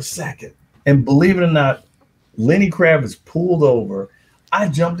over for a second." And believe it or not, Lenny Kravitz pulled over. I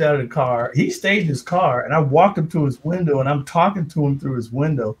jumped out of the car. He stayed in his car, and I walked up to his window, and I'm talking to him through his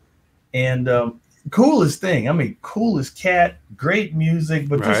window. And coolest thing. I mean, coolest cat, great music.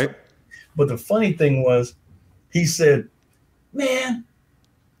 But right. But the funny thing was, he said, "Man,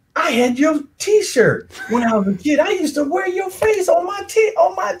 I had your T-shirt when I was a kid. I used to wear your face on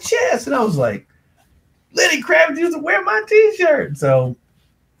my chest." And I was like, Lenny Kravitz used to wear my T-shirt. So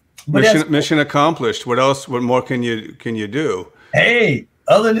mission accomplished. What else? What more can you do? Hey,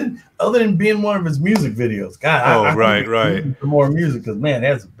 other than being one of his music videos, God. Right. For more music, because man,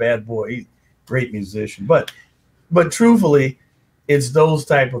 that's a bad boy. He's a great musician. But truthfully, it's those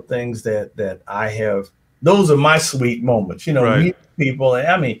type of things that I have. Those are my sweet moments. You know, right. Meet people. And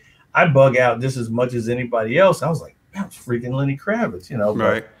I mean, I bug out just as much as anybody else. I was like, man, it's freaking Lenny Kravitz. You know,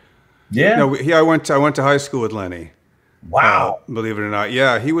 right. Yeah. No, I went to high school with Lenny. Wow. Believe it or not.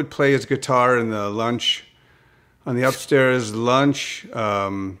 Yeah, he would play his guitar in the upstairs lunch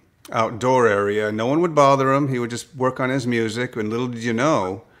outdoor area. No one would bother him. He would just work on his music. And little did you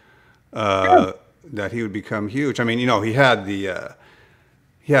know that he would become huge. I mean, you know, he had the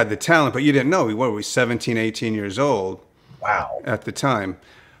talent, but you didn't know. He was 17, 18 years old. Wow. At the time.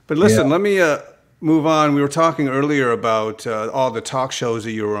 But listen, let me move on. We were talking earlier about all the talk shows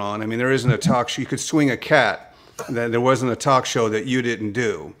that you were on. I mean, there isn't a talk show. You could swing a cat. There wasn't a talk show that you didn't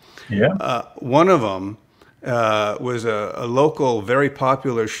do. Yeah. One of them was a local, very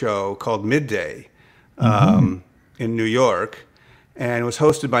popular show called Midday in New York, and it was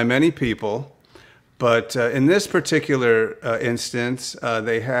hosted by many people. But in this particular instance,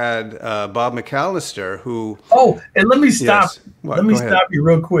 they had Bob McAllister, who... Oh, and let me stop. Yes. Let me stop you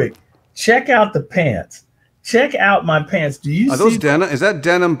real quick. Check out the pants. Check out my pants. Do you see those denim? Is that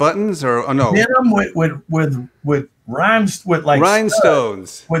denim buttons or no? Denim with rhymes with like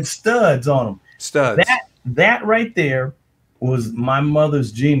rhinestones with studs on them. Studs. That right there was my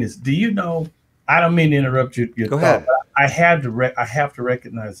mother's genius. Do you know? I don't mean to interrupt your Go thought, ahead. but I have to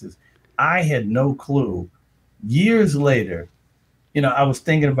recognize this. I had no clue. Years later, you know, I was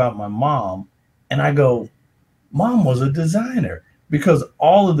thinking about my mom, and I go, Mom was a designer, because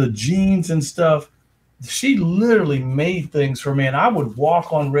all of the jeans and stuff, she literally made things for me, and I would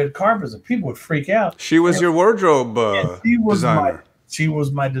walk on red carpets and people would freak out. She was your wardrobe designer. She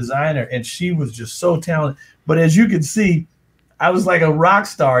was my designer, and she was just so talented. But as you can see, I was like a rock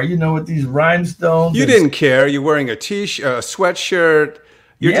star, you know, with these rhinestones. You didn't care. You're wearing a t-shirt, a sweatshirt.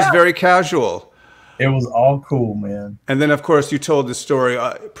 You're just very casual. It was all cool, man. And then, of course, you told the story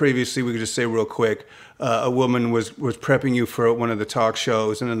previously. We could just say real quick. A woman was prepping you for one of the talk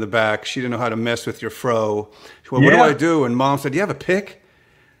shows, and in the back, she didn't know how to mess with your fro. She went, "What do I do?" And Mom said, "Do you have a pick?"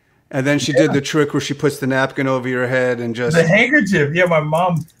 And then she did the trick where she puts the napkin over your head and just... The handkerchief. Yeah, my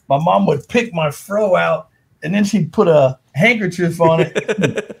mom would pick my fro out, and then she'd put a handkerchief on it,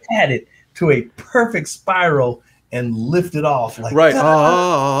 and pat it to a perfect spiral, and lift it off like right.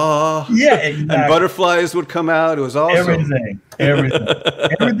 Yeah, exactly. And butterflies would come out. It was awesome.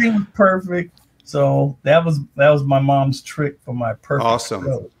 Everything was perfect. So that was my mom's trick for my perfect awesome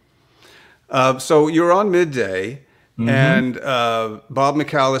show. So you're on Midday, and Bob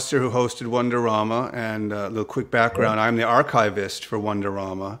McAllister, who hosted Wonderama, and a little quick background, I'm the archivist for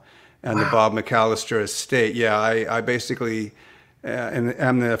Wonderama and the Bob McAllister estate. Yeah, I basically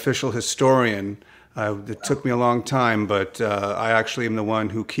am the official historian. It took me a long time, but I actually am the one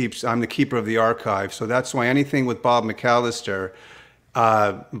who I'm the keeper of the archive. So that's why anything with Bob McAllister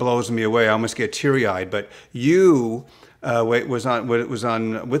blows me away. I almost get teary-eyed. But you was on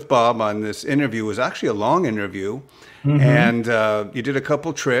with Bob on this interview. It was actually a long interview, and you did a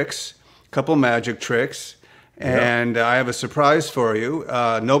couple magic tricks, and I have a surprise for you.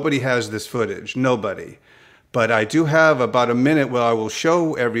 Nobody has this footage. Nobody. But I do have about a minute where I will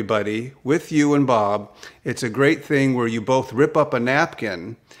show everybody with you and Bob. It's a great thing where you both rip up a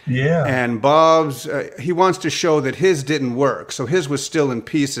napkin. Yeah. And Bob's, he wants to show that his didn't work. So his was still in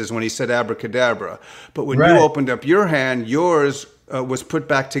pieces when he said abracadabra. But when you opened up your hand, yours was put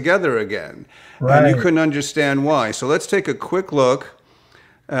back together again. And you couldn't understand why. So let's take a quick look.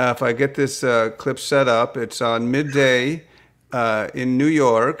 If I get this clip set up, it's on Midday in New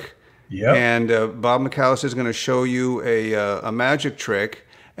York. Yep. And Bob McAllister is going to show you a magic trick,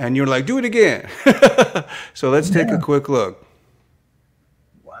 and you're like, do it again. So let's take a quick look.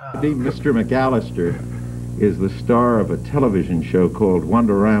 Wow. Mr. McAllister is the star of a television show called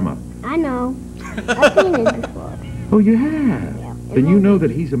Wonderama. I know. I've seen it before. Oh, you have? Yeah. Then you know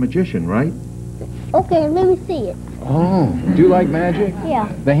that he's a magician, right? Okay, let me see it. Oh, do you like magic? Yeah.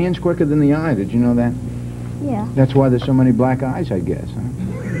 The hand's quicker than the eye. Did you know that? Yeah. That's why there's so many black eyes, I guess. Huh?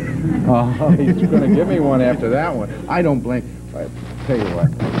 Oh, he's going to give me one after that one. I don't blame. Right, tell you what.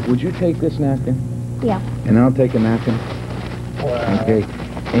 Would you take this napkin? Yeah. And I'll take a napkin. Wow. Okay.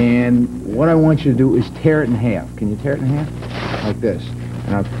 And what I want you to do is tear it in half. Can you tear it in half? Like this.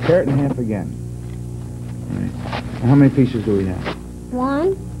 And I'll tear it in half again. All right. And how many pieces do we have?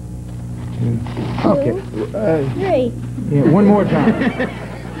 1, 2, Okay. 3, Yeah, one more time.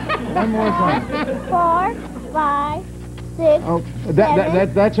 One more time. 4, 5, 6. Oh,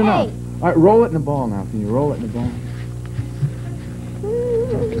 that's enough. 8. All right, roll it in the ball now. Can you roll it in the ball?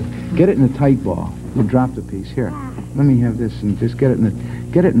 Get it in a tight ball. You dropped a piece. Here, let me have this and just get it in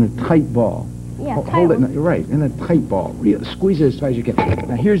a tight ball. Yeah, Hold it in a tight ball. Squeeze it as tight as you can.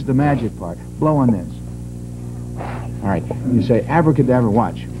 Now here's the magic part. Blow on this. All right. You say abracadabra.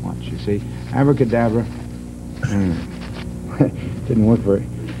 Watch. You see, abracadabra. Didn't work very.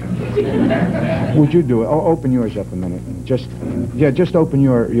 Would you do it? Oh, open yours up a minute. Just open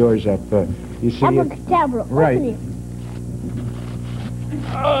yours up. You see Abracadabra. Right. Open it.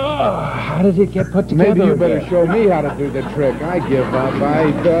 How did it get put together? Maybe you better show me how to do the trick. I give up.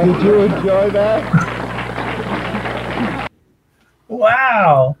 Did you enjoy that?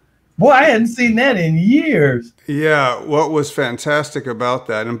 Wow. Boy, I hadn't seen that in years. Yeah, what was fantastic about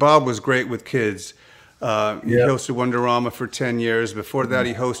that, and Bob was great with kids. He hosted Wonderama for 10 years. Before that,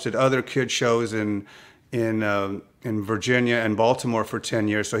 he hosted other kid shows in Virginia and Baltimore for 10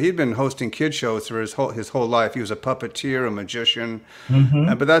 years. So he'd been hosting kid shows for his whole life. He was a puppeteer, a magician.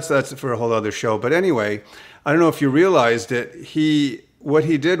 But that's for a whole other show. But anyway, I don't know if you realized it. What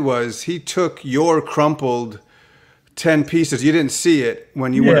he did was he took your crumpled 10 pieces. You didn't see it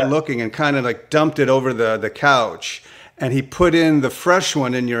when you weren't looking, and kind of like dumped it over the couch. And he put in the fresh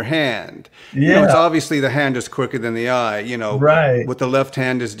one in your hand. You know, it's obviously the hand is quicker than the eye. You know, what the left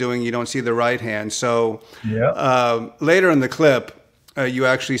hand is doing, you don't see the right hand. So later in the clip, you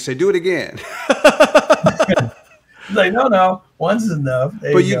actually say, "Do it again." Like, no, once is enough.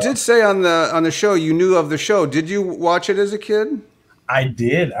 But you did say on the show you knew of the show. Did you watch it as a kid? I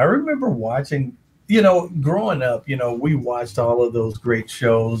did. I remember watching. You know, growing up, we watched all of those great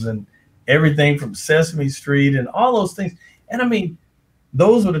shows and everything from Sesame Street and all those things. And I mean,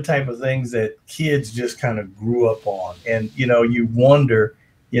 those were the type of things that kids just kind of grew up on. And, you wonder,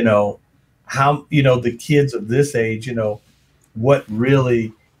 how, the kids of this age, what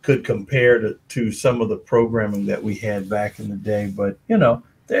really could compare to some of the programming that we had back in the day. But,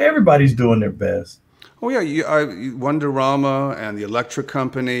 everybody's doing their best. Oh, yeah. Wonderama and the Electric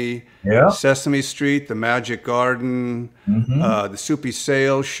Company, Sesame Street, the Magic Garden, the Soupy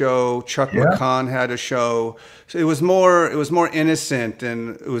Sales show. Chuck McCon had a show. So it was more innocent,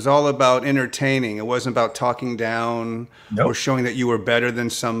 and it was all about entertaining. It wasn't about talking down or showing that you were better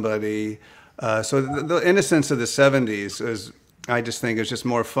than somebody. So the innocence of the 70s I just think is just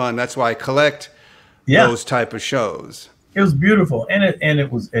more fun. That's why I collect Yeah. those type of shows. It was beautiful, and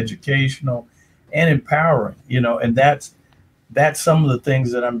it was educational and empowering, and that's some of the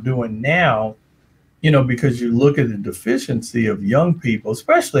things that I'm doing now, because you look at the deficiency of young people,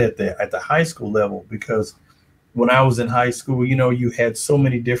 especially at the high school level, because when I was in high school, you had so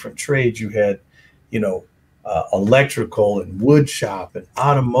many different trades. You had, electrical and wood shop and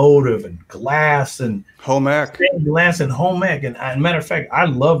automotive and glass and home ec. Glass and home ec. And matter of fact, I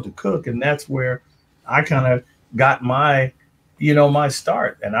love to cook, and that's where I kind of got my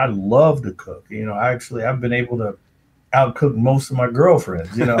start. And I love to cook. I've been able to outcook most of my girlfriends.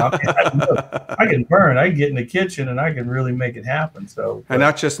 I can burn. I can get in the kitchen and I can really make it happen. So, and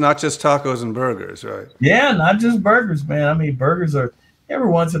not just tacos and burgers, right? Yeah, not just burgers, man. I mean, burgers are every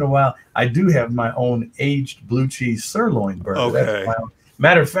once in a while. I do have my own aged blue cheese sirloin burger. Okay.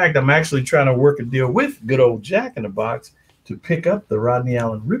 Matter of fact, I'm actually trying to work a deal with good old Jack in the Box to pick up the Rodney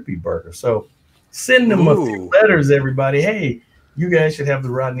Allen Rippy burger. So send them a few letters, everybody. Hey, you guys should have the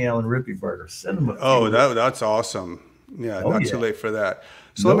Rodney Allen Rippy burger. Send them a few. Oh, that's awesome. Yeah, not too late for that.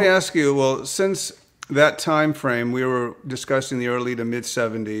 So let me ask you, well, since that time frame, we were discussing the early to mid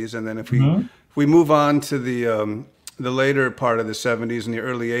 70s, and then if we move on to the later part of the 70s and the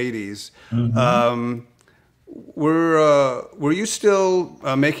early 80s, were you still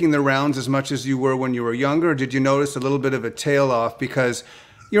making the rounds as much as you were when you were younger? Or did you notice a little bit of a tail off because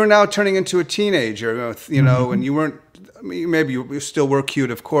you're now turning into a teenager, and you weren't, maybe you still were cute,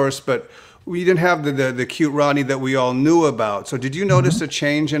 of course, but we didn't have the cute Rodney that we all knew about. So did you notice a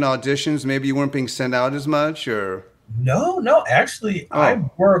change in auditions? Maybe you weren't being sent out as much, or? No, actually, I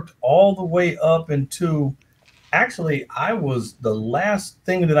worked all the way up into, I was the last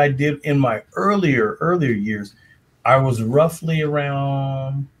thing that I did in my earlier years. I was roughly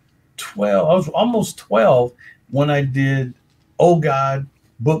around 12. I was almost 12 when I did Oh God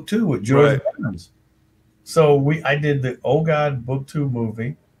Book 2 with George Burns. So I did the Oh God Book 2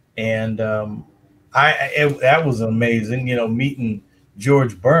 movie. And that was amazing, meeting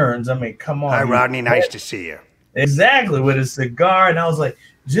George Burns. I mean, come on. Hi, Rodney. Nice to see you. Exactly, with his cigar. And I was like,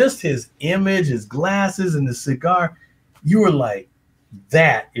 just his image, his glasses, and the cigar. You were like,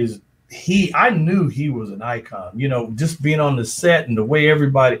 that is he. I knew he was an icon, just being on the set and the way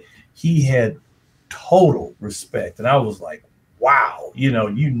he had total respect. And I was like, wow, you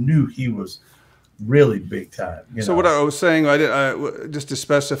knew he was really big time. So what I was saying, just to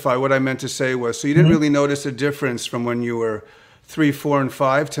specify, what I meant to say was, so you didn't really notice a difference from when you were 3, 4, and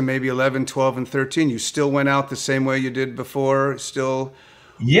 5 to maybe 11, 12, and 13. You still went out the same way you did before, still?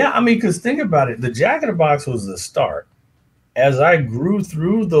 Yeah, I mean, because think about it. The Jack in the Box was the start. As I grew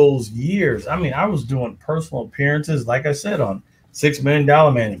through those years, I mean, I was doing personal appearances, like I said, on $6 Million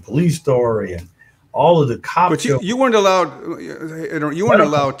Man and Police Story and all of the cop. But you weren't allowed. You weren't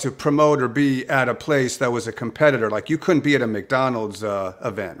allowed to promote or be at a place that was a competitor. Like you couldn't be at a McDonald's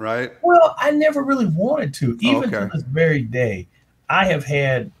event, right? Well, I never really wanted to. Even to this very day, I have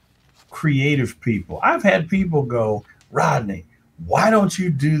had creative people. I've had people go, Rodney, why don't you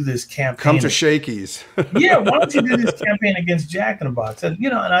do this campaign? Come to Shakey's. Yeah, why don't you do this campaign against Jack in the Box? And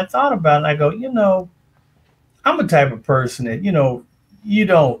and I thought about it, and I go, I'm a type of person that you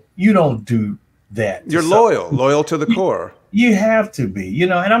don't do that. You're loyal to the core. You have to be,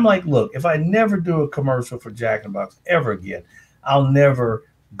 and I'm like, look, if I never do a commercial for Jack in the Box ever again, I'll never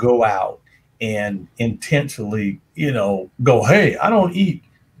go out and intentionally, go, hey, I don't eat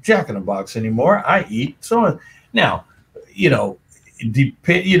Jack in the Box anymore. I eat so now, a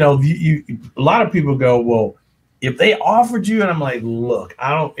lot of people go, well, if they offered you, and I'm like, look,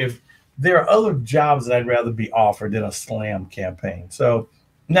 if there are other jobs that I'd rather be offered than a slam campaign. So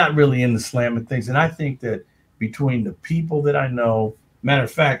not really into slamming things. And I think that between the people that I know, matter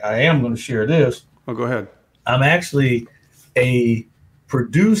of fact, I am going to share this. Oh, go ahead. I'm actually a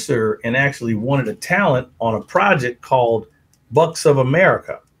producer and actually wanted a talent on a project called Bucks of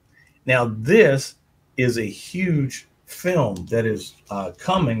America. Now, this is a huge film that is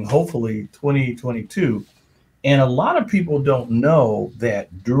coming, hopefully 2022. And a lot of people don't know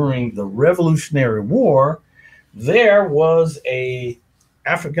that during the Revolutionary War, there was a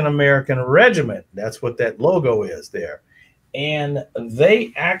African-American regiment. That's what that logo is there. And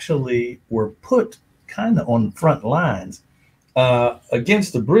they actually were put kind of on the front lines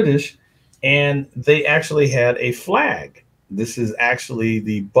against the British, and they actually had a flag. This is actually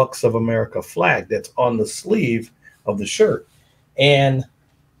the Bucks of America flag that's on the sleeve of the shirt. And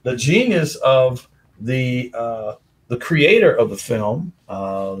the genius of the creator of the film,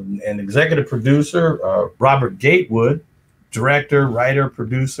 and executive producer, Robert Gatewood, director, writer,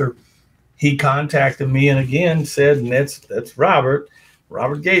 producer, he contacted me and again said, and that's Robert,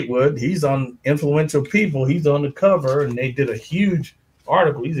 Robert Gatewood, he's on Influential People. He's on the cover, and they did a huge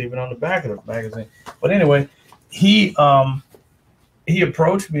article. He's even on the back of the magazine. But anyway, he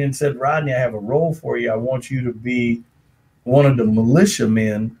approached me and said, Rodney, I have a role for you. I want you to be one of the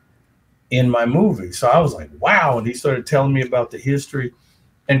militiamen in my movie. So I was like, wow. And he started telling me about the history.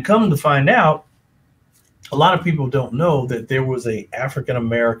 And come to find out, a lot of people don't know that there was a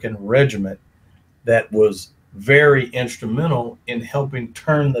African-American regiment that was very instrumental in helping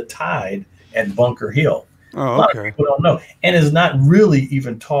turn the tide at Bunker Hill. Oh, A lot of people don't know, and is not really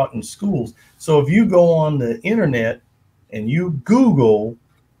even taught in schools. So if you go on the internet and you Google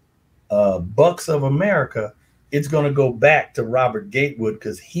Bucks of America, it's going to go back to Robert Gatewood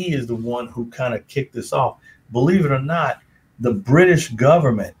because he is the one who kind of kicked this off. Believe it or not, the British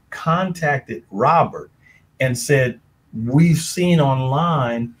government contacted Robert and said, we've seen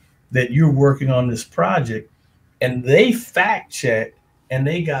online that you're working on this project. And they fact checked and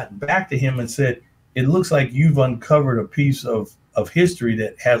they got back to him and said, it looks like you've uncovered a piece of history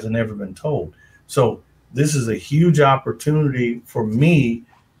that hasn't ever been told. So this is a huge opportunity for me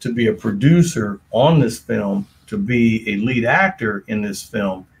to be a producer on this film, to be a lead actor in this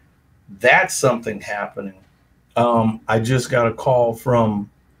film. That's something happening. I just got a call from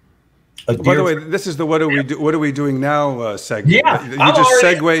a By the way, this is the what are we doing now segment. Yeah, you just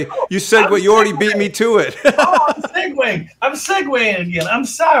segue. You segue. You already beat me to it. I'm segueing. I'm segueing again. I'm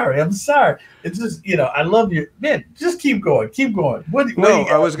sorry. It's just, I love you, man. Just keep going. Keep going.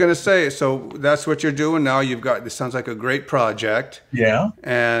 I was going to say. So that's what you're doing now. You've got. This sounds like a great project. Yeah.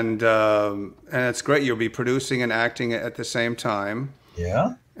 And it's great. You'll be producing and acting at the same time.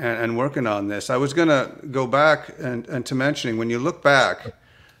 Yeah. And working on this. I was going to go back and to mentioning when you look back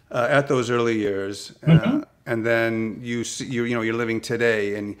at those early years, and then you're living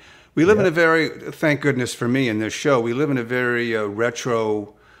today, and we live in a very, thank goodness for me in this show, we live in a very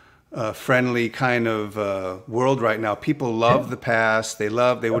retro friendly kind of world right now. People love the past. They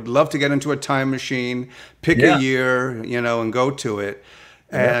would love to get into a time machine, pick a year, and go to it.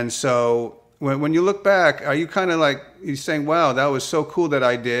 And so when you look back, are you kind of like, you're saying, wow, that was so cool that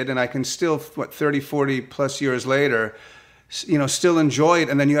I did, and I can still, 30, 40 plus years later, still enjoy it.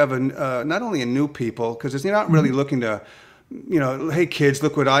 And then you have not only a new people, because you're not really looking to, hey kids,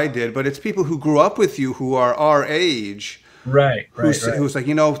 look what I did, but it's people who grew up with you who are our age, right. Who's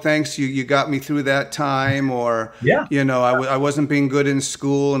like, thanks, you got me through that time, or I wasn't being good in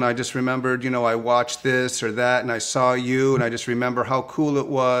school, and I just remembered, I watched this or that, and I saw you, and I just remember how cool it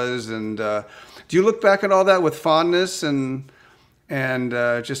was. And do you look back at all that with fondness and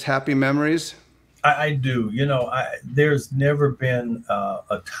just happy memories? I do. There's never been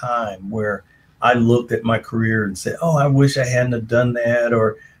a time where I looked at my career and said, "Oh, I wish I hadn't have done that."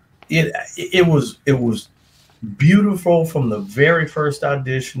 Or it was beautiful from the very first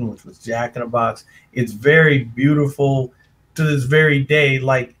audition, which was Jack in the Box. It's very beautiful to this very day.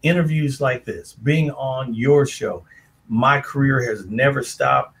 Like interviews like this, being on your show, my career has never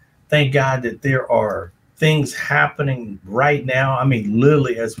stopped. Thank God that there are things happening right now. I mean,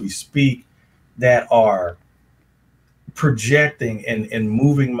 literally as we speak, that are projecting and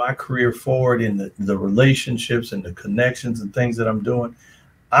moving my career forward in the relationships and the connections and things that I'm doing.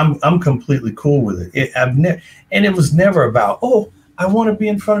 I'm completely cool with it. And it was never about, oh, I want to be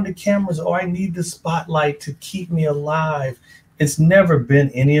in front of the cameras. Oh, I need the spotlight to keep me alive. It's never been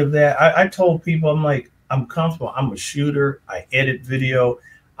any of that. I told people, I'm like, I'm comfortable. I'm a shooter. I edit video.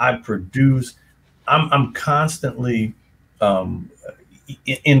 I produce. I'm constantly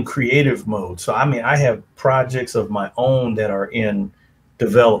in creative mode. So, I mean, I have projects of my own that are in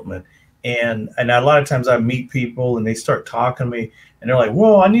development. And a lot of times I meet people and they start talking to me and they're like,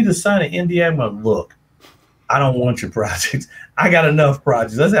 whoa, I need to sign an NDA. I'm like, look, I don't want your projects. I got enough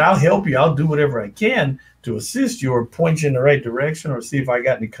projects. I said, I'll help you. I'll do whatever I can to assist you or point you in the right direction or see if I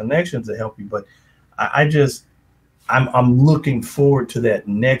got any connections to help you. But I'm looking forward to that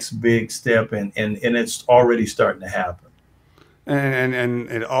next big step, and it's already starting to happen. And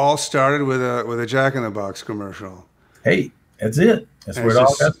it all started with a Jack in the Box commercial. Hey, that's it. That's where it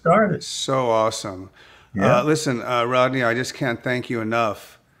all got started. So awesome. Yeah. Listen, Rodney, I just can't thank you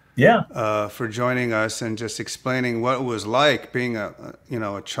enough. Yeah. For joining us and just explaining what it was like being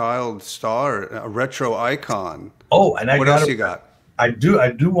a child star, a retro icon. Oh, and what else you got? I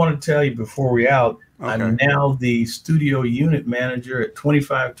do want to tell you before we out. Okay. I'm now the studio unit manager at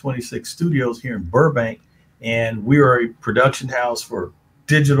 2526 Studios here in Burbank, and we are a production house for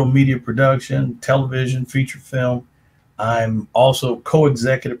digital media production, television, feature film. I'm also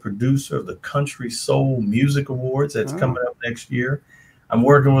co-executive producer of the Country Soul Music Awards that's coming up next year. I'm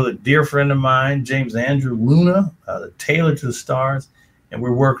working with a dear friend of mine, James Andrew Luna, the Tailor to the Stars, and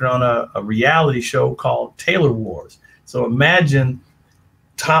we're working on a reality show called Tailor Wars. So imagine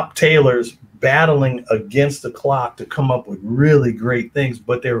top tailors battling against the clock to come up with really great things,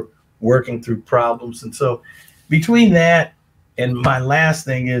 but they're working through problems. And so between that and my last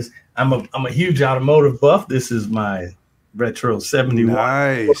thing is I'm a huge automotive buff. This is my retro 71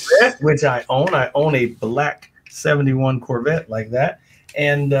 Corvette, which I own. I own a black 71 Corvette like that.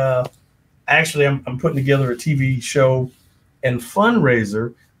 And actually, I'm putting together a TV show and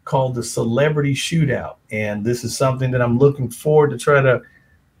fundraiser called the Celebrity Shootout. And this is something that I'm looking forward to try to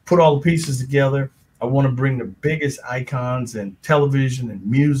put all the pieces together. I want to bring the biggest icons in television and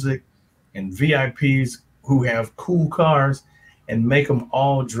music and VIPs who have cool cars and make them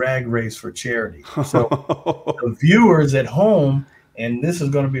all drag race for charity. So the viewers at home, and this is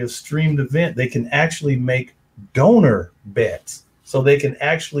going to be a streamed event, they can actually make donor bets. So they can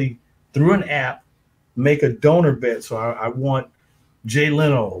actually, through an app, make a donor bet. So I want Jay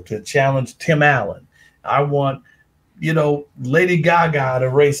Leno to challenge Tim Allen. I want, Lady Gaga to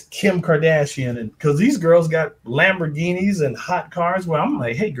race Kim Kardashian. And because these girls got Lamborghinis and hot cars, well, I'm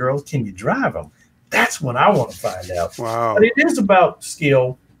like, hey, girls, can you drive them? That's what I want to find out. Wow. But it is about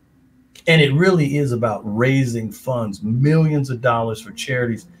skill, and it really is about raising funds, millions of dollars for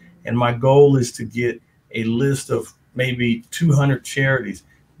charities. And my goal is to get a list of maybe 200 charities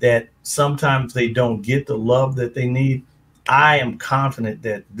that sometimes they don't get the love that they need. I am confident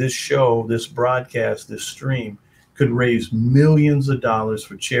that this show, this broadcast, this stream could raise millions of dollars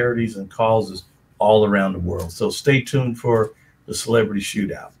for charities and causes all around the world. So stay tuned for the Celebrity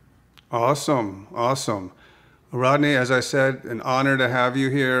Shootout. Awesome. Awesome. Rodney, as I said, an honor to have you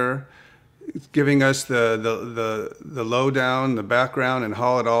here, giving us the lowdown, the background, and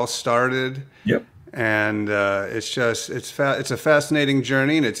how it all started. Yep. And it's a fascinating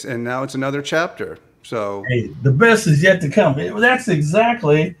journey, and now it's another chapter. So hey, the best is yet to come. That's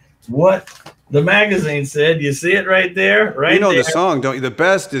exactly what the magazine said. You see it right there, right? You know the song, don't you? The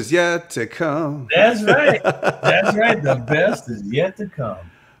best is yet to come. That's right. That's right. The best is yet to come.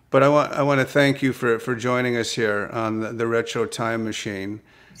 But I want to thank you for joining us here on the Retro Time Machine.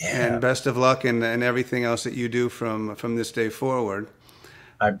 Yeah. And best of luck in everything else that you do from this day forward.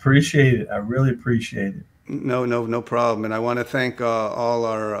 I appreciate it. I really appreciate it. No problem. And I want to thank all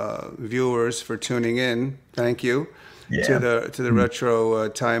our viewers for tuning in. Thank you to the Retro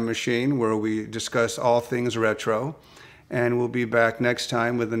Time Machine, where we discuss all things retro. And we'll be back next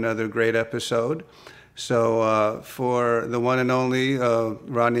time with another great episode. So for the one and only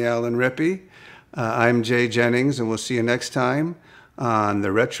Rodney Allen Rippy, I'm Jay Jennings, and we'll see you next time on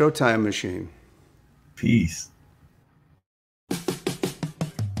the Retro Time Machine. Peace.